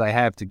hard as they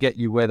have to get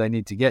you where they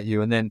need to get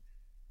you, and then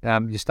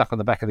you're stuck on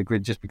the back of the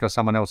grid just because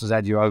someone else has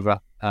had you over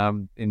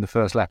in the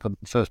first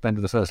bend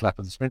of the first lap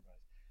of the sprint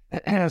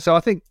race. So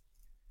I think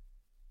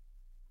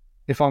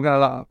if I'm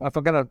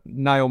gonna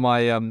nail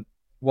my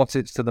what's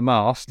it's to the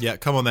mast, yeah,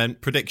 come on then,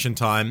 prediction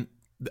time.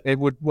 It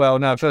would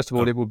first of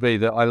all, it would be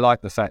that I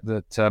like the fact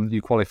that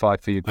you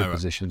qualified for your grid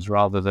positions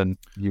rather than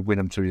you win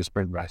them through your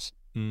sprint race.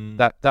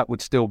 That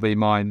would still be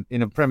mine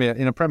in a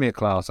premier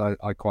class.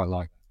 I quite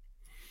like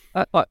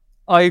that.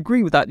 I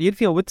agree with that. The only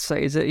thing I would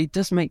say is that it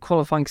does make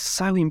qualifying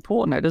so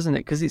important now, doesn't it?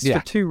 Because it's for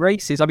two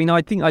races. I mean,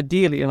 I think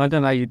ideally, and I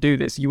don't know how you do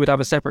this, you would have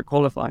a separate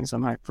qualifying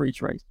somehow for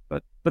each race.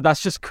 But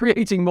that's just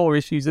creating more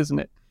issues, isn't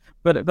it?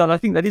 But I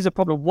think that is a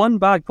problem. One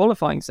bad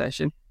qualifying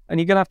session, and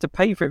you're going to have to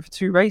pay for it for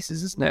two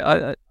races, isn't it?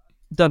 I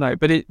don't know,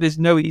 but there's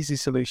no easy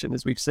solution,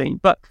 as we've seen.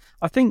 But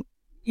I think,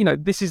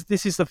 this is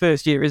the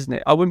first year, isn't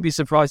it? I wouldn't be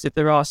surprised if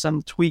there are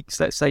some tweaks,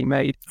 let's say,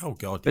 made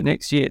for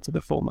next year to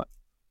the format.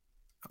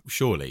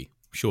 Surely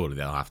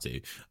they'll have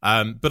to.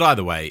 But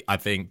either way, I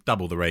think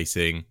double the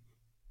racing,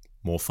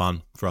 more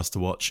fun for us to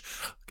watch.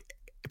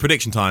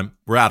 Prediction time.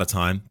 We're out of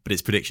time, but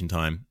it's prediction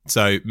time.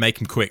 So make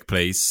them quick,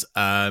 please.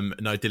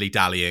 No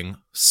dilly-dallying.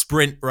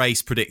 Sprint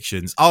race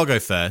predictions. I'll go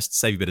first.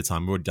 Save you a bit of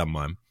time. We've already done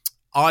mine.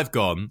 I've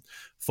gone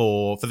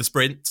for the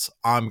sprint.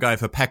 I'm going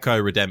for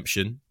Pecco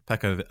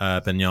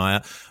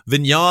Bagnaia.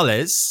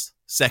 Viñales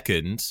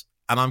second.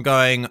 And I'm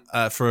going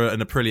for an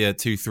Aprilia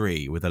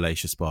 2-3 with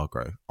Aleix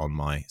Espargaro on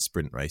my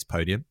sprint race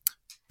podium.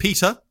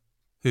 Peter,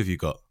 who have you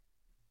got?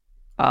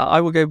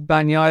 I will go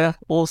Bagnaia,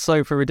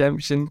 also for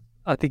redemption.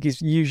 I think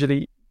he's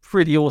usually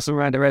pretty awesome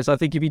around Jerez. I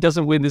think if he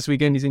doesn't win this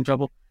weekend, he's in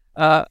trouble.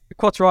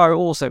 Quartararo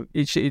also,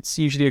 it's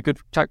usually a good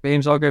track for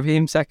him, so I'll go for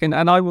him second.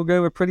 And I will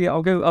go Aprilia.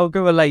 I'll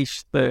go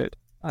Aleix third.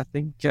 I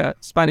think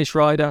Spanish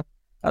rider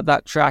at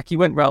that track. He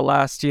went well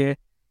last year.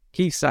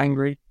 Keith's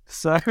angry,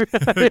 so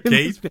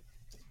Keith.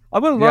 I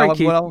wouldn't worry,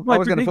 Keith. Well, I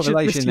was going to put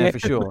Aleix in there for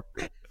sure.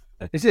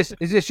 Is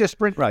this just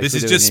sprint race?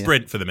 This is just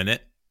sprint for the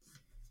minute.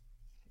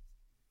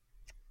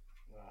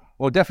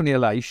 Well, definitely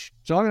Aleix.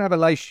 So I'm going to have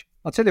Aleix.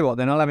 I'll tell you what,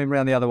 then I'll have him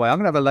round the other way. I'm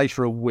going to have Aleix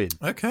for a win.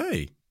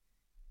 Okay.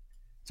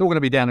 It's all going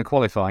to be down to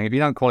qualifying. If you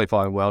don't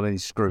qualify well, then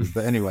he's screwed.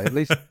 But anyway, at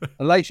least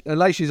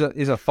Aleix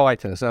is a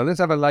fighter. So let's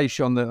have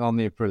Aleix on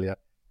the Aprilia.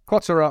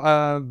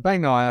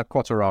 Bagnaia,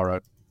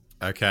 Quartararo.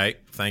 Okay.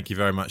 Thank you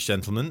very much,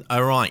 gentlemen.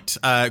 All right.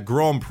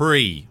 Grand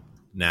Prix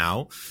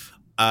now.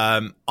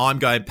 I'm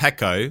going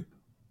Pecco,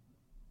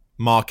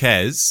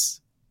 Marquez.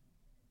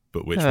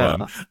 But which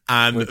one?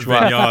 And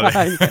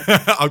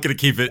Viñales. I'm going to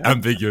keep it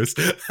ambiguous.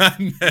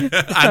 and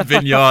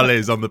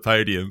Viñales on the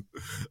podium.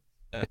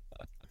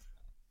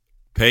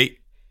 Pete?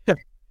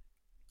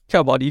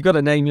 Come on, you've got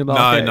to name your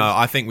Marquez. No,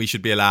 I think we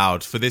should be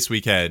allowed, for this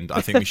weekend,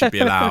 I think we should be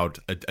allowed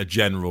a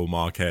general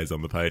Marquez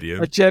on the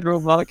podium. A general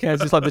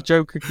Marquez is like the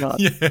Joker card.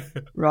 Yeah.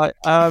 Right.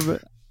 I'm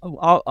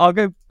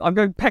going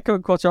Pecco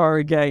and Quartararo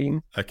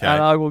again. Okay.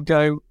 And I will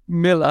go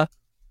Miller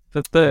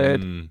for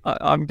third.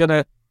 I'm going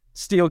to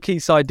steal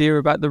Keith's idea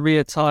about the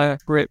rear tyre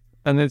grip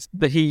and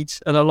the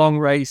heat and a long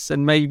race,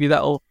 and maybe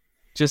that'll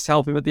just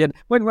help him at the end.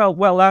 Went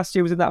well last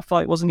year, was in that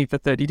fight, wasn't he, for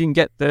third? He didn't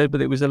get third,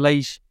 but it was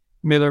Aleix,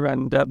 Miller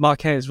and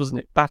Marquez, wasn't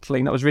it,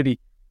 battling? That was really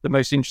the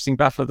most interesting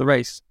battle of the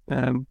race.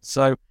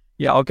 So,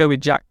 yeah, I'll go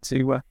with Jack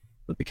to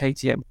the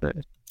KTM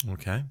third.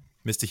 Okay.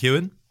 Mr.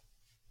 Hewen?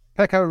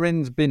 Pecco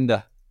Rins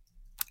Binder.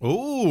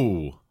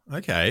 Ooh,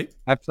 okay.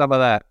 Have some of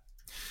that.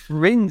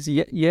 Rins,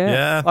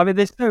 yeah. I mean,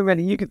 there's so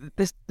many.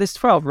 There's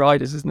 12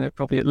 riders, isn't there?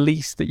 Probably at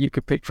least that you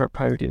could pick for a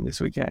podium this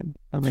weekend.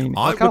 I mean,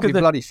 I can't be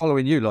bloody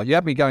following you lot. You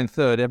have me going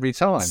third every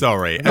time.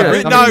 Sorry,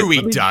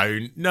 we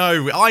don't.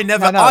 No, I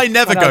never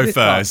go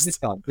first. This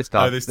time.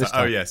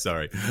 Oh yeah,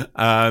 sorry.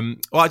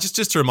 Well,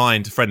 just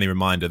a friendly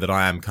reminder that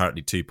I am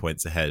currently 2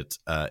 points ahead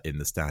in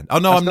the stand. Oh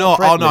no, I'm not.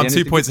 Oh no, I'm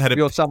 2 points ahead of.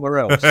 You're somewhere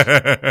else.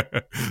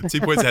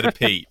 2 points ahead of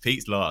Pete.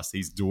 Pete's last.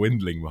 He's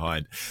dwindling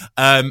behind.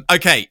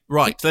 Okay,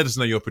 right. Let us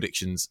know your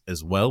predictions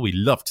as well. We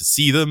love to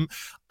see them.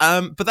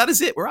 But that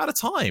is it. We're out of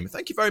time.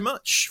 Thank you very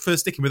much for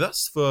sticking with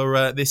us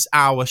for this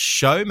hour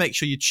show. Make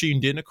sure you're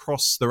tuned in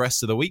across the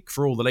rest of the week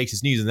for all the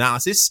latest news and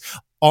analysis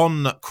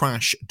on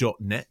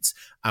crash.net.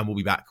 And we'll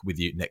be back with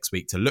you next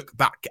week to look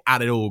back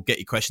at it all. Get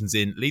your questions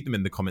in. Leave them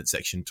in the comment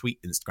section. Tweet,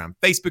 Instagram,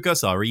 Facebook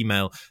us. Our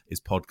email is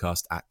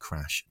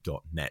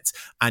podcast@crash.net.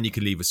 And you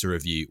can leave us a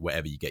review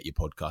wherever you get your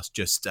podcast.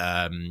 Just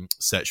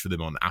search for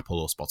them on Apple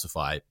or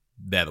Spotify.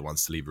 They're the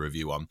ones to leave a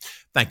review on.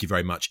 Thank you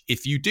very much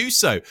if you do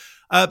so.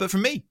 But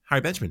from me,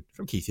 Harry Benjamin,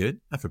 from Keith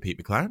Ewan, and from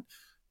Pete McLaren,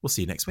 we'll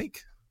see you next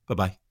week.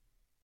 Bye-bye.